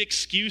could have made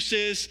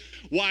excuses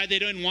why they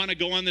didn't want to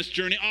go on this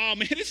journey. Oh,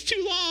 man, it's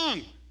too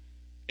long.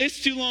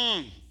 It's too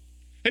long.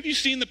 Have you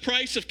seen the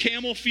price of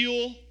camel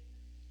fuel?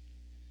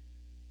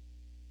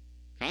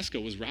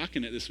 Costco was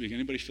rocking it this week.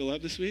 Anybody fill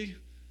up this week?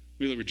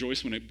 We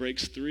rejoice when it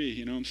breaks 3,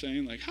 you know what I'm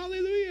saying? Like,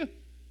 hallelujah.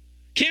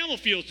 Camel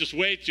fuel is just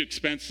way too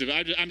expensive.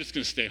 I'm just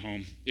going to stay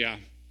home. Yeah.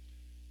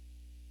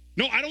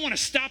 No, I don't want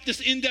to stop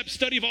this in-depth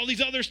study of all these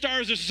other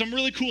stars. There's some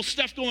really cool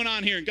stuff going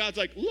on here. And God's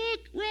like, look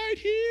right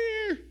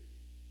here.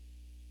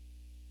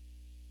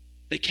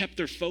 They kept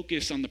their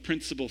focus on the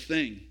principal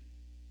thing,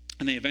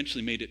 and they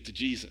eventually made it to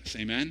Jesus.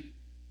 Amen?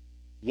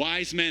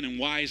 Wise men and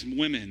wise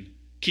women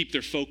keep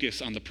their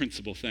focus on the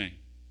principal thing.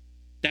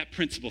 That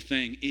principal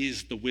thing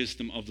is the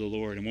wisdom of the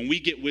Lord. And when we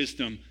get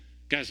wisdom,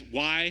 guys,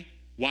 why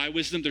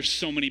wisdom? There's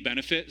so many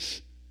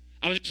benefits.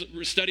 I was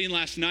studying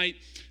last night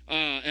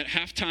at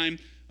halftime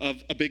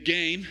of a big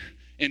game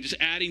and just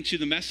adding to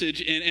the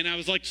message. And I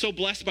was like so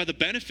blessed by the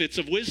benefits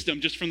of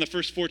wisdom just from the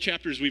first 4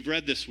 chapters we've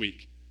read this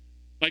week.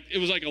 Like it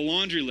was like a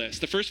laundry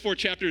list. The first 4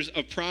 chapters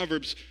of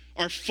Proverbs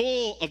are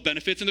full of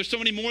benefits. And there's so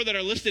many more that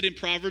are listed in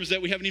Proverbs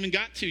that we haven't even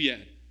got to yet.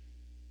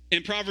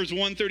 In Proverbs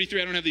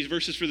 1:33, I don't have these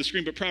verses for the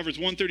screen, but Proverbs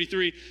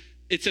 1:33,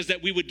 it says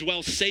that we would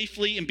dwell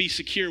safely and be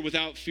secure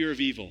without fear of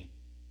evil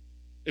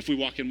if we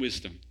walk in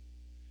wisdom.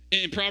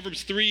 In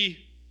Proverbs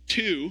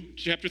 3:2,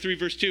 chapter 3,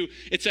 verse 2,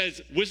 it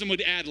says wisdom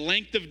would add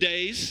length of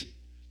days,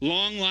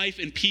 long life,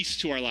 and peace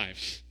to our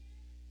lives.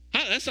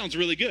 That sounds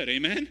really good,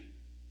 amen?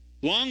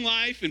 Long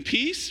life and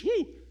peace,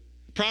 woo.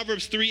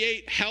 Proverbs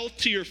 3:8, health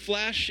to your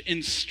flesh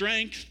and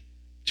strength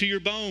to your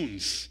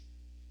bones.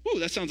 Woo,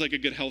 that sounds like a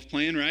good health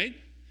plan, right?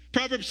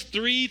 Proverbs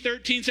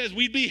 3:13 says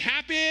we'd be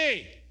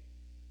happy.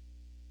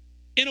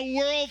 In a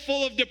world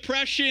full of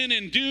depression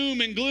and doom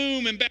and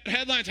gloom and bad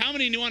headlines, how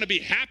many of you want to be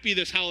happy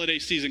this holiday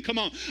season? Come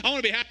on, I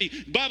want to be happy.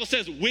 The Bible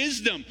says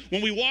wisdom.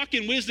 When we walk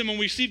in wisdom, when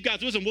we receive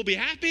God's wisdom, we'll be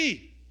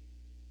happy.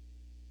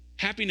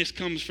 Happiness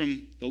comes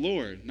from the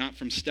Lord, not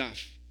from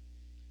stuff.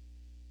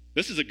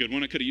 This is a good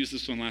one. I could have used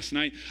this one last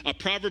night.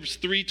 Proverbs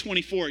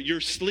 3:24, your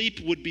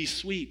sleep would be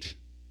sweet.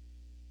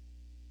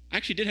 I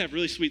actually did have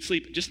really sweet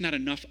sleep, just not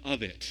enough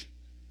of it.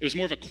 It was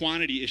more of a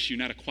quantity issue,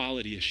 not a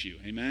quality issue.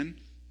 Amen?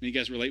 You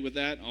guys relate with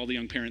that? All the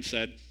young parents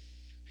said,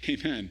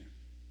 amen.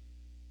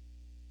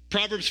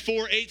 Proverbs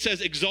 4:8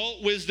 says,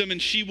 exalt wisdom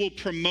and she will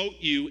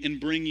promote you and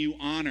bring you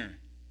honor.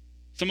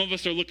 Some of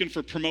us are looking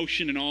for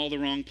promotion in all the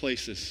wrong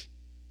places.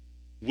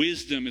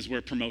 Wisdom is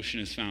where promotion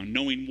is found.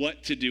 Knowing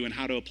what to do and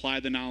how to apply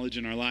the knowledge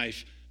in our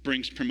life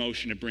brings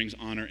promotion. It brings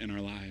honor in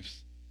our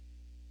lives.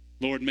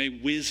 Lord, may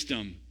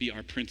wisdom be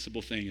our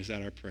principal thing. Is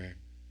that our prayer?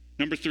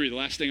 Number 3, the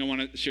last thing I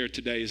want to share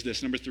today is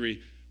this. Number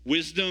 3,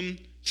 wisdom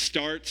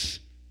starts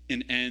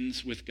and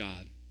ends with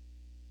God.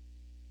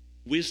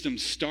 Wisdom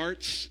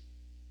starts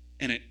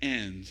and it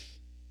ends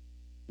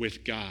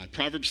with God.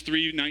 Proverbs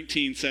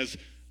 3:19 says,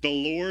 the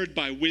Lord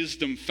by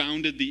wisdom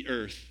founded the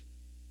earth,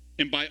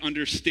 and by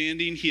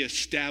understanding he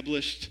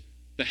established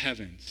the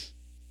heavens.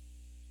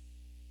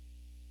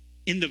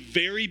 In the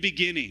very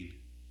beginning,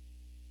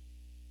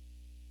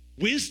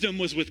 wisdom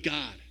was with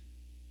God.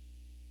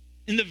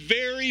 In the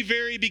very,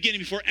 very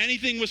beginning, before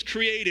anything was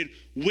created,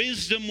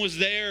 wisdom was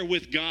there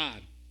with God.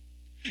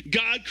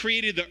 God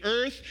created the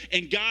earth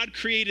and God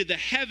created the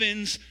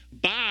heavens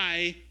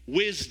by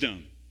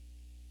wisdom.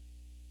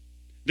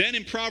 Then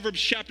in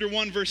Proverbs chapter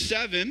 1, verse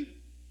 7,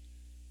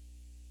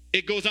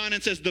 it goes on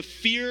and says, the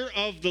fear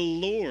of the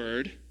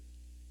Lord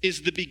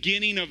is the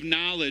beginning of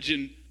knowledge,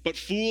 but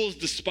fools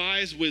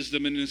despise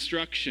wisdom and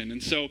instruction.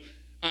 And so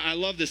I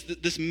love this.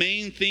 This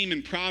main theme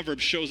in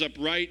Proverbs shows up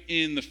right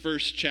in the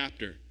first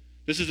chapter.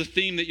 This is a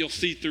theme that you'll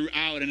see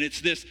throughout, and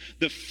it's this: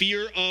 the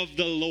fear of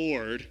the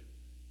Lord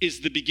is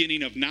the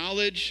beginning of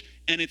knowledge,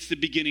 and it's the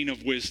beginning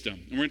of wisdom.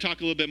 And we're going to talk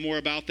a little bit more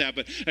about that.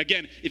 But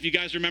again, if you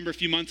guys remember a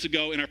few months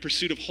ago in our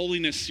Pursuit of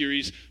Holiness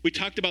series, we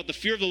talked about the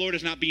fear of the Lord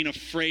is not being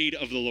afraid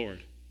of the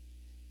Lord.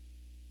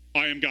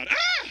 I am God.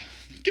 Ah!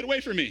 Get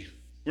away from me.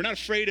 We're not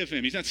afraid of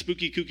him. He's not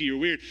spooky, kooky, or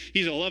weird.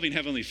 He's a loving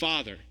heavenly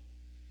Father.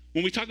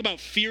 When we talk about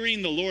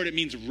fearing the Lord, it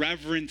means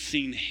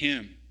reverencing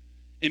him.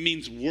 It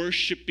means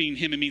worshiping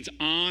him. It means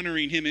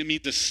honoring him. It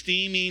means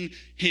esteeming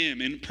him.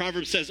 And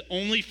Proverbs says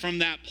only from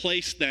that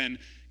place then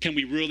can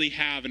we really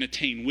have and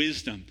attain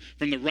wisdom,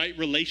 from the right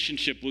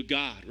relationship with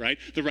God, right?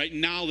 The right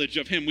knowledge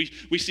of him.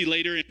 We see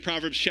later in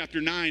Proverbs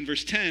chapter 9,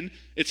 verse 10,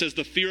 it says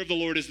the fear of the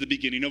Lord is the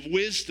beginning of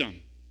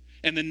wisdom.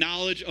 And the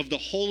knowledge of the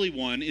Holy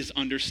One is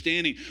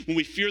understanding. When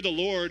we fear the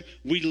Lord,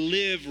 we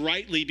live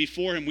rightly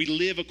before him. We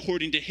live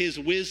according to his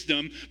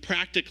wisdom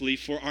practically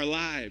for our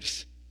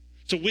lives.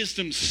 So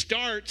wisdom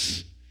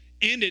starts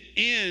and it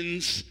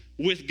ends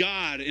with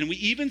God. And we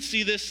even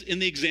see this in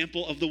the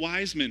example of the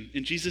wise men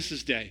in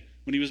Jesus' day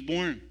when he was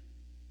born.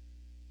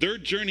 Their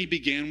journey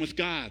began with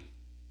God,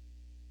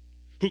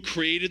 who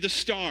created the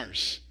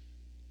stars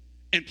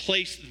and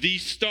placed the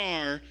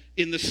star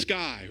in the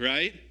sky,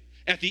 right?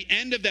 At the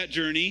end of that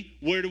journey,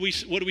 what do we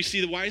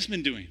see the wise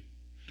men doing?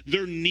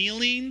 They're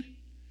kneeling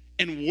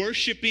and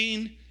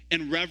worshiping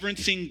and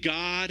reverencing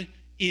God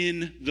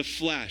in the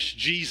flesh,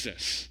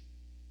 Jesus,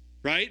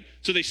 right?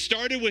 So they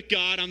started with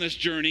God on this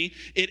journey.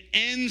 It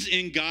ends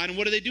in God. And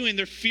what are they doing?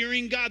 They're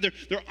fearing God.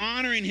 They're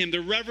honoring him.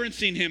 They're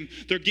reverencing him.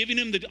 They're giving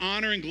him the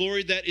honor and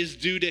glory that is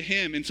due to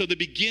him. And so the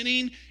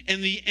beginning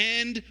and the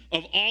end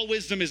of all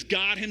wisdom is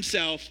God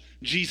himself,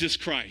 Jesus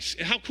Christ.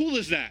 How cool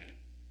is that?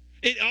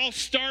 It all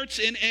starts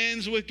and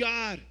ends with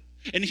God.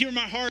 And hear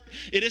my heart,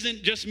 it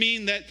doesn't just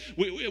mean that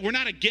we're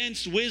not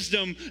against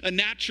wisdom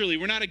naturally.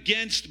 We're not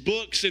against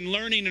books and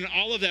learning and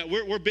all of that.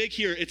 We're big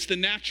here. It's the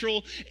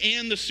natural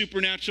and the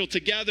supernatural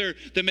together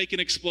that make an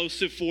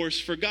explosive force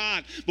for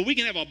God. But we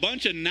can have a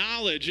bunch of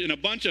knowledge and a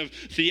bunch of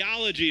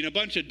theology and a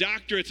bunch of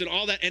doctorates and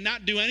all that and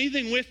not do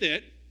anything with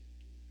it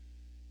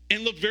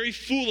and look very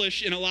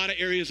foolish in a lot of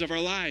areas of our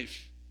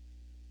life.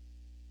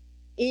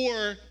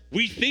 Or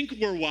we think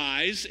we're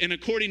wise, and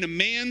according to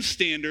man's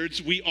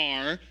standards, we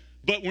are,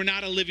 but we're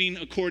not living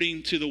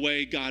according to the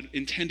way God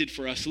intended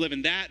for us to live.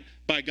 And that,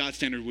 by God's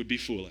standard, would be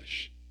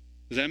foolish.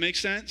 Does that make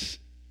sense?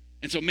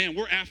 And so, man,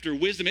 we're after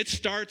wisdom. It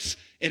starts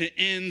and it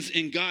ends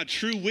in God.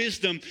 True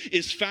wisdom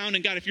is found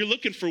in God. If you're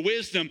looking for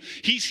wisdom,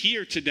 he's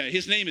here today.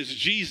 His name is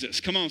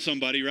Jesus. Come on,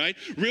 somebody, right?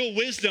 Real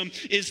wisdom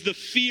is the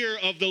fear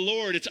of the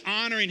Lord. It's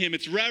honoring him.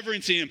 It's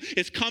reverencing him.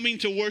 It's coming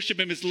to worship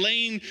him. It's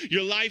laying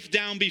your life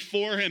down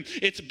before him.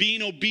 It's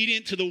being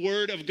obedient to the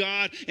word of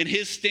God and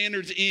his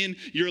standards in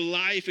your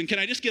life. And can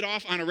I just get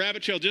off on a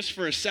rabbit trail just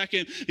for a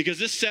second? Because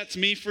this sets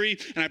me free,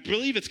 and I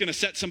believe it's going to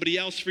set somebody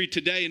else free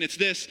today. And it's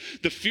this: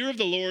 the fear of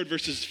the Lord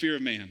versus fear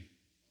of man.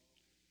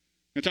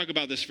 I'm going to talk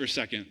about this for a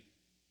second.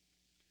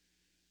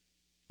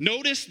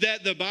 Notice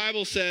that the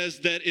Bible says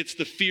that it's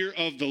the fear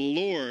of the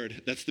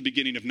Lord that's the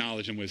beginning of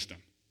knowledge and wisdom.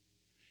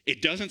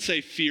 It doesn't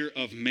say fear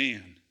of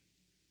man.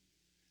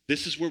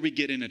 This is where we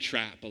get in a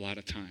trap a lot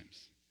of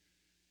times.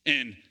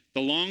 And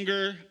the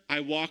longer I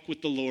walk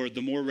with the Lord,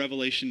 the more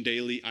revelation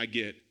daily I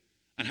get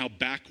on how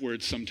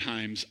backwards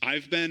sometimes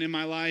I've been in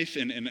my life,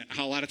 and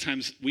how a lot of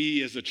times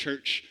we as a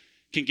church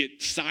can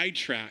get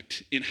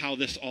sidetracked in how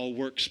this all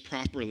works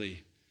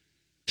properly.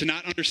 To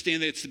not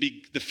understand that it's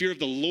the fear of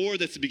the Lord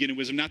that's the beginning of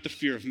wisdom, not the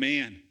fear of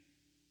man,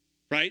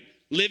 right?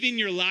 Living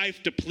your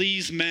life to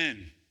please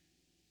men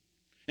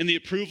and the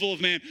approval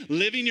of man,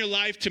 living your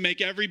life to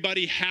make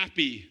everybody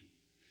happy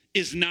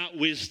is not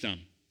wisdom.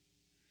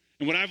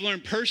 And what I've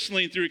learned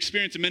personally and through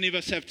experience, and many of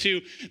us have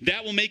too,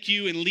 that will make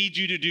you and lead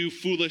you to do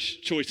foolish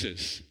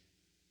choices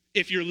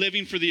if you're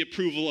living for the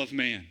approval of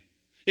man.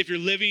 If you're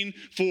living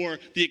for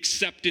the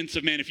acceptance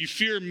of man, if you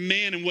fear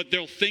man and what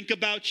they'll think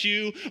about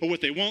you or what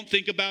they won't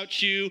think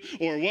about you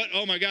or what,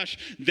 oh my gosh,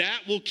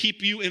 that will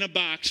keep you in a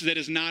box that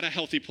is not a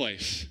healthy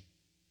place.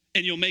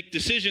 And you'll make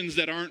decisions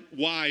that aren't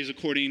wise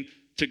according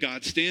to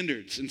God's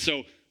standards. And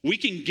so we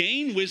can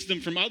gain wisdom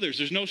from others.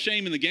 There's no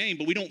shame in the game,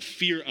 but we don't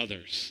fear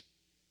others.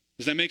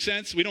 Does that make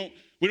sense? We don't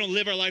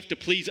live our life to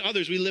please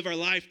others. We live our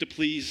life to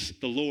please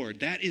the Lord.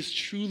 That is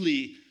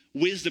truly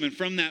wisdom, and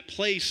from that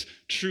place,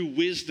 true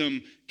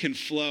wisdom can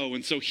flow.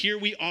 And so here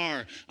we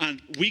are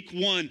on week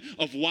 1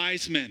 of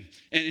Wise Men.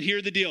 And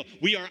here's the deal.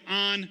 We are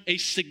on a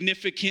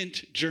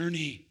significant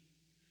journey.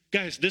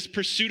 Guys, this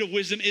pursuit of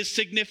wisdom is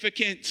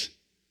significant.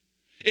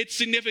 It's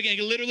significant. It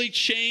can literally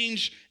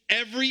change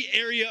every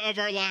area of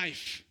our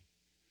life.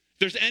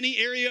 there's any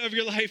area of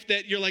your life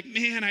that you're like,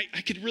 man,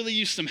 I could really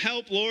use some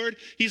help, Lord.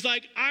 He's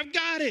like, I've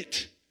got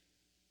it.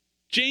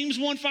 James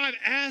 1:5,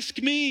 ask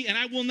me and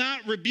I will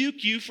not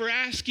rebuke you for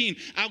asking.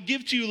 I'll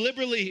give to you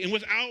liberally and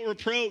without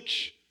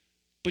reproach.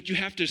 But you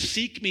have to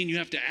seek me and you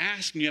have to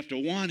ask and you have to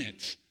want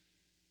it.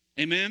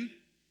 Amen?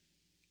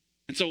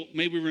 And so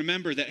may we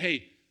remember that,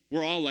 hey,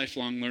 we're all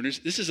lifelong learners.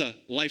 This is a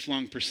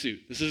lifelong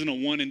pursuit. This isn't a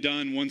one and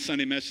done, one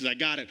Sunday message. I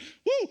got it.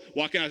 Woo!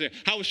 Walking out there.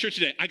 How was church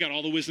today? I got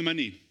all the wisdom I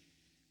need.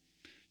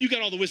 You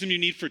got all the wisdom you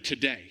need for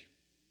today.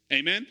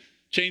 Amen?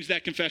 Change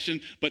that confession,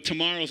 but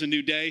tomorrow's a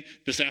new day.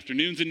 This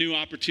afternoon's a new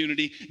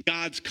opportunity.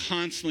 God's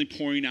constantly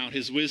pouring out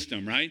his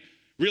wisdom, right?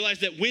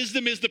 Realize that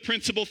wisdom is the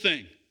principal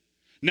thing.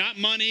 Not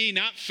money,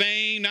 not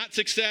fame, not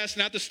success,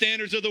 not the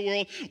standards of the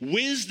world.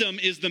 Wisdom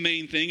is the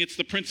main thing. It's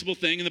the principal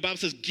thing. And the Bible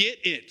says, get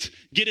it.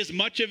 Get as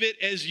much of it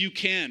as you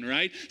can,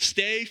 right?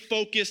 Stay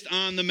focused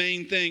on the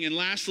main thing. And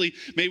lastly,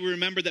 may we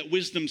remember that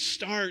wisdom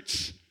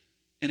starts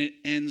and it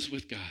ends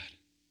with God.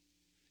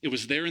 It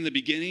was there in the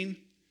beginning, and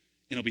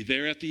it'll be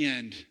there at the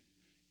end.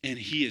 And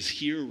he is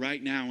here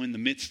right now in the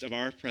midst of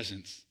our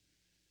presence.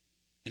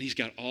 And he's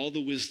got all the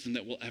wisdom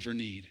that we'll ever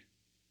need.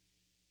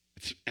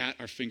 It's at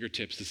our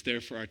fingertips. It's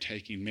there for our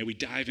taking. May we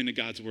dive into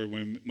God's word.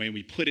 May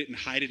we put it and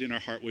hide it in our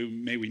heart.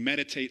 May we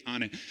meditate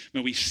on it.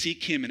 May we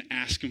seek him and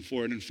ask him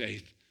for it in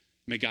faith.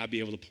 May God be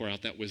able to pour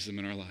out that wisdom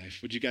in our life.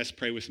 Would you guys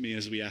pray with me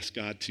as we ask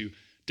God to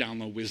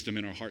download wisdom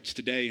in our hearts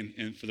today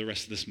and for the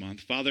rest of this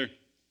month? Father,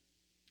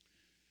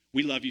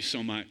 we love you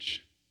so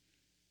much.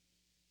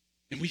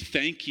 And we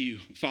thank you,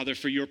 Father,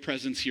 for your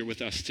presence here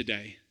with us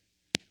today.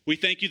 We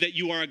thank you that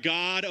you are a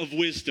God of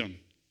wisdom.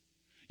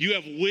 You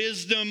have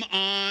wisdom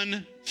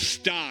on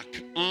stock,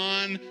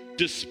 on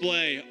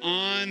display,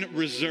 on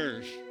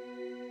reserve.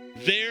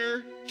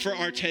 There for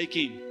our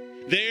taking,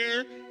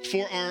 there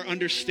for our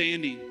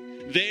understanding,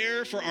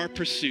 there for our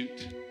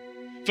pursuit.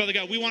 Father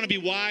God, we want to be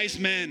wise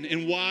men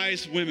and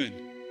wise women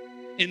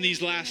in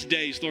these last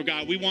days, Lord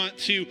God. We want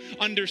to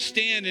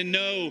understand and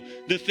know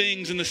the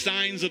things and the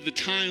signs of the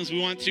times.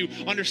 We want to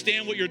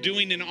understand what you're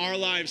doing in our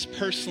lives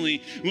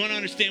personally. We want to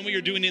understand what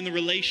you're doing in the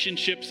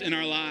relationships in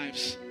our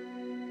lives.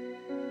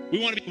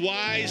 We want to be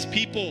wise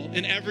people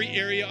in every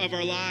area of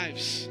our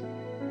lives.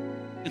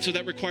 And so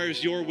that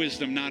requires your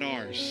wisdom, not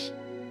ours.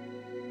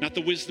 Not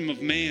the wisdom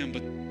of man,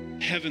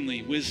 but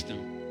heavenly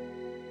wisdom.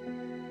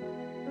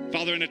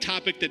 Father, in a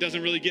topic that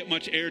doesn't really get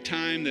much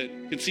airtime,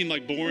 that can seem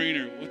like boring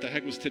or what the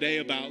heck was today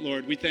about,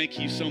 Lord, we thank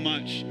you so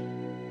much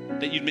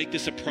that you'd make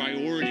this a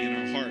priority in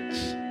our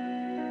hearts,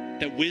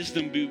 that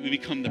wisdom would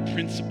become the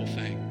principal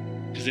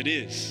thing, because it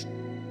is,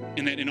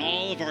 and that in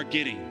all of our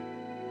getting,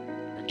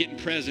 we're getting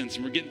presents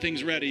and we're getting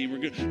things ready,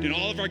 and in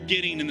all of our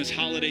getting in this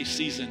holiday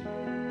season,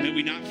 may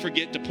we not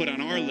forget to put on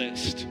our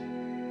list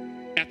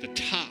at the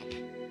top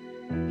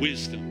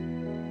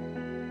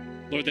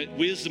wisdom. Lord, that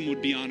wisdom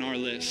would be on our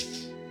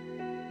lists.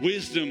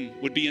 Wisdom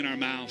would be in our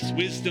mouths.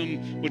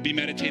 Wisdom would be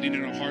meditating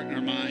in our heart and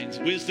our minds.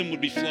 Wisdom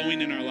would be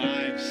flowing in our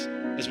lives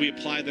as we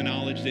apply the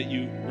knowledge that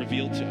you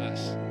revealed to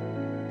us.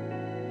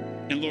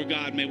 And Lord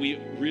God, may we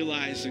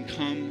realize and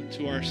come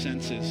to our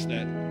senses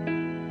that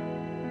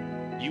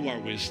you are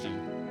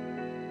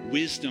wisdom.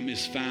 Wisdom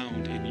is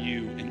found in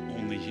you and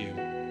only you.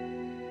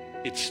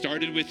 It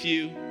started with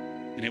you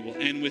and it will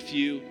end with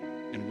you.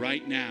 And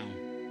right now,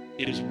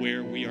 it is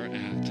where we are at.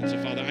 And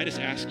so, Father, I just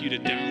ask you to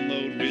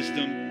download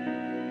wisdom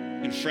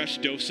in fresh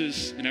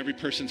doses in every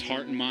person's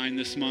heart and mind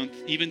this month,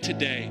 even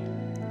today.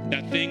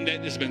 That thing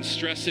that has been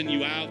stressing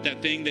you out,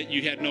 that thing that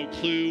you had no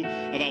clue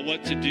about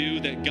what to do,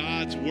 that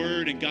God's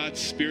word and God's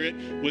spirit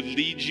would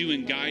lead you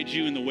and guide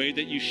you in the way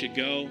that you should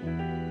go,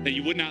 that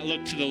you would not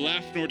look to the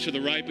left nor to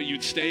the right, but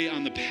you'd stay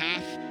on the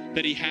path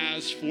that he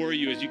has for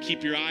you as you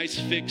keep your eyes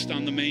fixed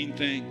on the main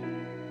thing.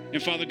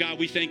 And Father God,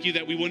 we thank you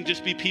that we wouldn't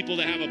just be people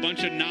that have a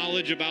bunch of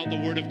knowledge about the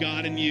word of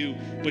God and you,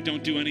 but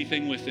don't do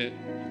anything with it.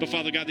 But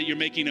Father God, that you're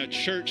making a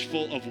church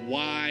full of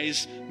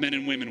wise men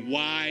and women,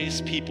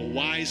 wise people,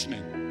 wise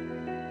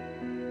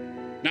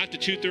men. Not to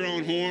toot their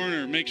own horn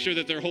or make sure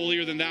that they're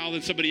holier than thou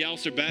than somebody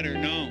else or better,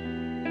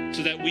 no.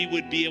 So that we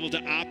would be able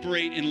to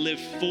operate and live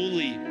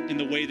fully in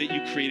the way that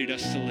you created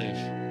us to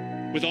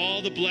live. With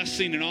all the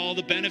blessing and all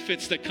the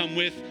benefits that come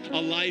with a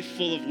life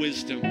full of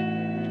wisdom.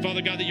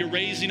 Father God, that you're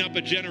raising up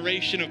a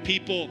generation of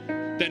people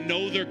that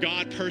know their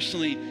God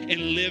personally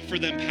and live for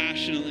them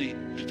passionately.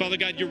 Father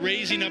God, you're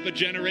raising up a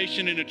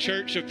generation in a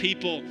church of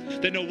people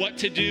that know what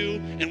to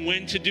do and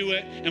when to do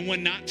it and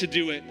when not to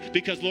do it.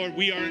 Because, Lord,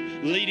 we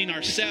aren't leading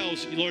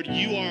ourselves. Lord,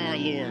 you are our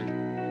Lord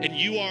and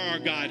you are our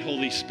God,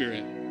 Holy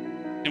Spirit.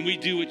 And we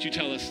do what you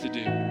tell us to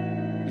do.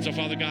 And so,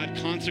 Father God,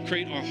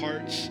 consecrate our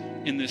hearts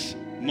in this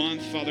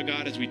month, Father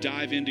God, as we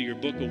dive into your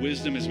book of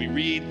wisdom, as we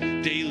read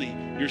daily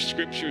your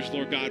scriptures,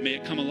 Lord God, may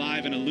it come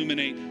alive and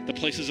illuminate the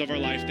places of our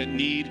life that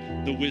need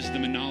the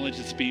wisdom and knowledge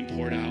that's being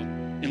poured out.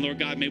 And Lord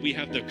God, may we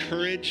have the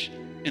courage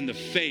and the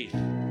faith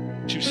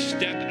to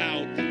step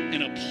out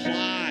and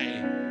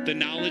apply the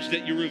knowledge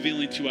that you're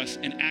revealing to us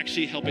and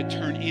actually help it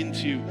turn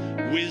into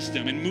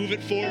wisdom and move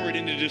it forward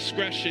into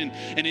discretion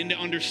and into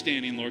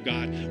understanding, Lord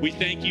God. We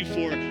thank you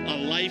for a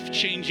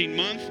life-changing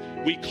month.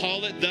 We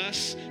call it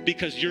thus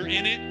because you're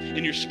in it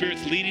and your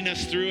Spirit's leading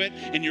us through it,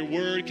 and your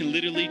word can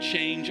literally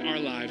change our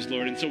lives,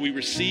 Lord. And so we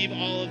receive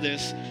all of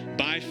this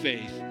by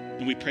faith,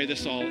 and we pray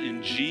this all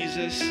in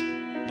Jesus'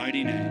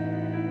 mighty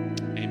name.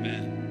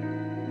 Amen.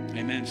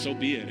 Amen. So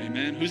be it.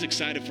 Amen. Who's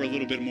excited for a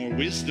little bit more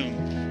wisdom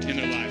in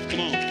their life? Come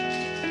on.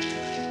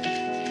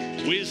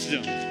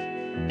 Wisdom.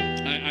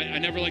 I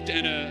never like to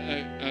end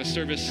a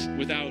service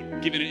without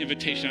giving an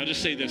invitation. I'll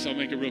just say this. I'll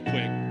make it real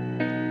quick.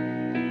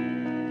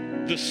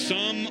 The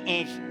sum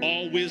of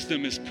all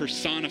wisdom is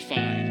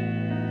personified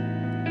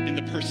in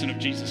the person of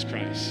Jesus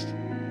Christ.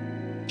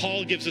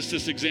 Paul gives us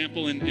this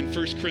example in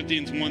 1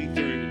 Corinthians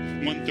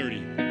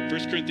 1:30.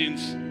 1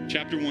 Corinthians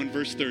chapter 1,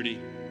 verse 30.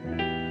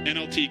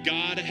 NLT,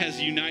 God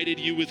has united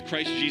you with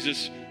Christ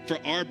Jesus for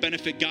our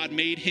benefit. God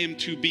made him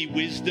to be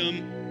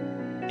wisdom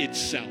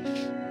itself.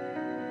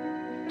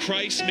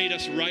 Christ made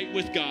us right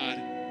with God.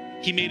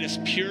 He made us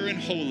pure and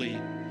holy,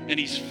 and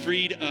he's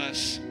freed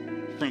us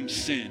from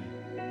sin.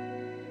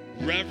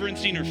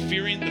 Reverencing or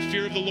fearing, the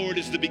fear of the Lord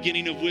is the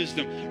beginning of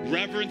wisdom.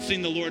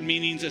 Reverencing the Lord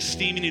means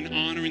esteeming and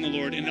honoring the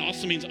Lord, and it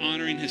also means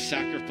honoring his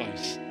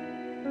sacrifice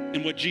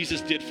and what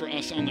Jesus did for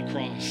us on the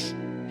cross.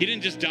 He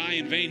didn't just die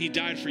in vain. He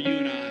died for you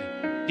and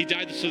I. He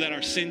died so that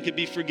our sin could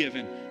be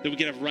forgiven, that we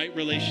could have right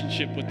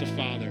relationship with the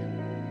Father.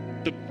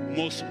 The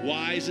most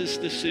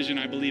wisest decision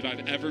I believe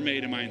I've ever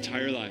made in my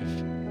entire life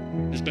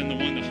has been the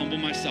one to humble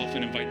myself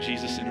and invite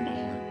Jesus into my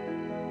heart.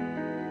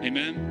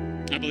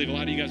 Amen? I believe a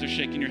lot of you guys are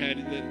shaking your head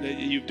that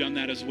you've done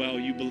that as well.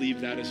 You believe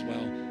that as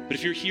well. But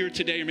if you're here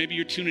today, or maybe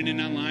you're tuning in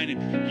online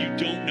and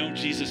you don't know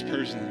Jesus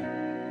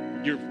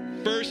personally, your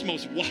first,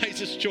 most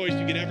wisest choice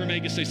you could ever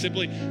make is say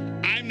simply,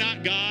 I'm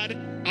not God.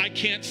 I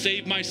can't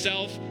save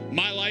myself.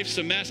 My life's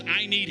a mess.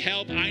 I need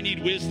help. I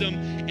need wisdom.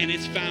 And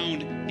it's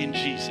found in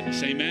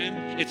Jesus.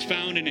 Amen? It's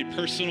found in a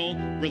personal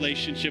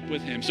relationship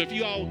with him. So if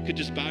you all could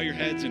just bow your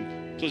heads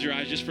and close your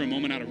eyes just for a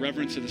moment out of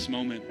reverence to this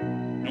moment.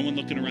 No one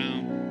looking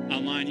around.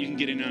 Online, you can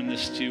get in on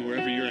this too,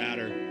 wherever you're at,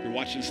 or you're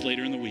watching this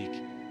later in the week.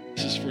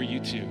 This is for you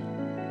too.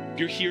 If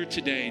you're here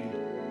today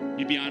and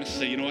you'd be honest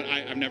and say, you know what,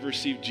 I've never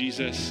received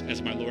Jesus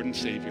as my Lord and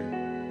Savior.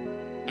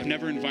 I've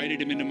never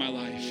invited him into my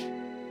life.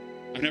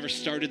 I've never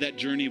started that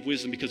journey of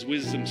wisdom, because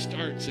wisdom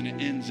starts and it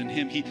ends in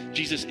him.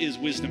 Jesus is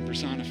wisdom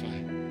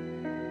personified.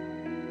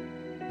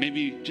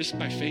 Maybe just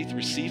by faith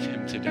receive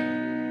him today.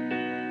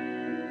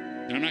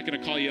 And I'm not going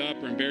to call you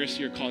up or embarrass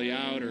you or call you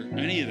out or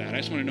any of that. I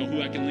just want to know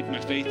who I can link my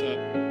faith up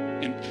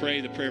and pray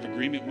the prayer of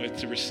agreement with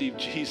to receive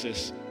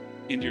Jesus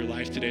into your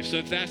life today. So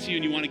if that's you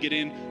and you want to get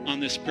in on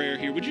this prayer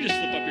here, would you just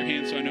slip up your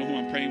hand so I know who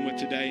I'm praying with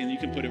today, and you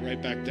can put it right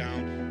back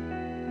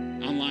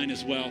down online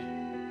as well.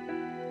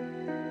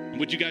 And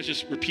would you guys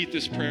just repeat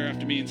this prayer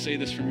after me and say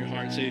this from your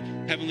heart? Say,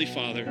 Heavenly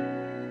Father,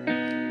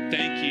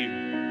 thank you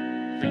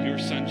for your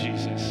son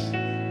Jesus.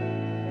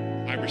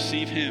 I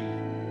receive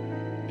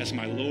him as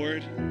my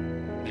Lord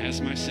and as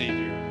my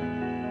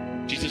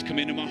Savior. Jesus, come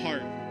into my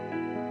heart,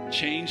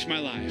 change my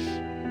life,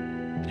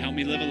 and help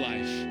me live a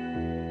life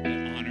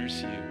that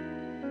honors you.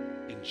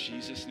 In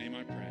Jesus' name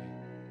I pray.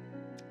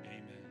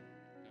 Amen.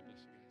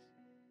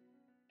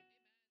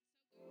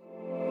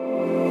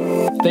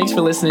 God bless you guys. Thanks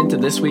for listening to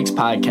this week's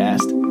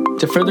podcast.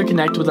 To further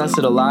connect with us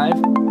at Alive,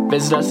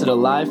 visit us at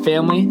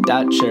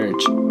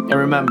alivefamily.church. And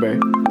remember,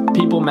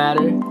 people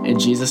matter and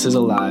Jesus is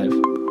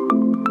alive.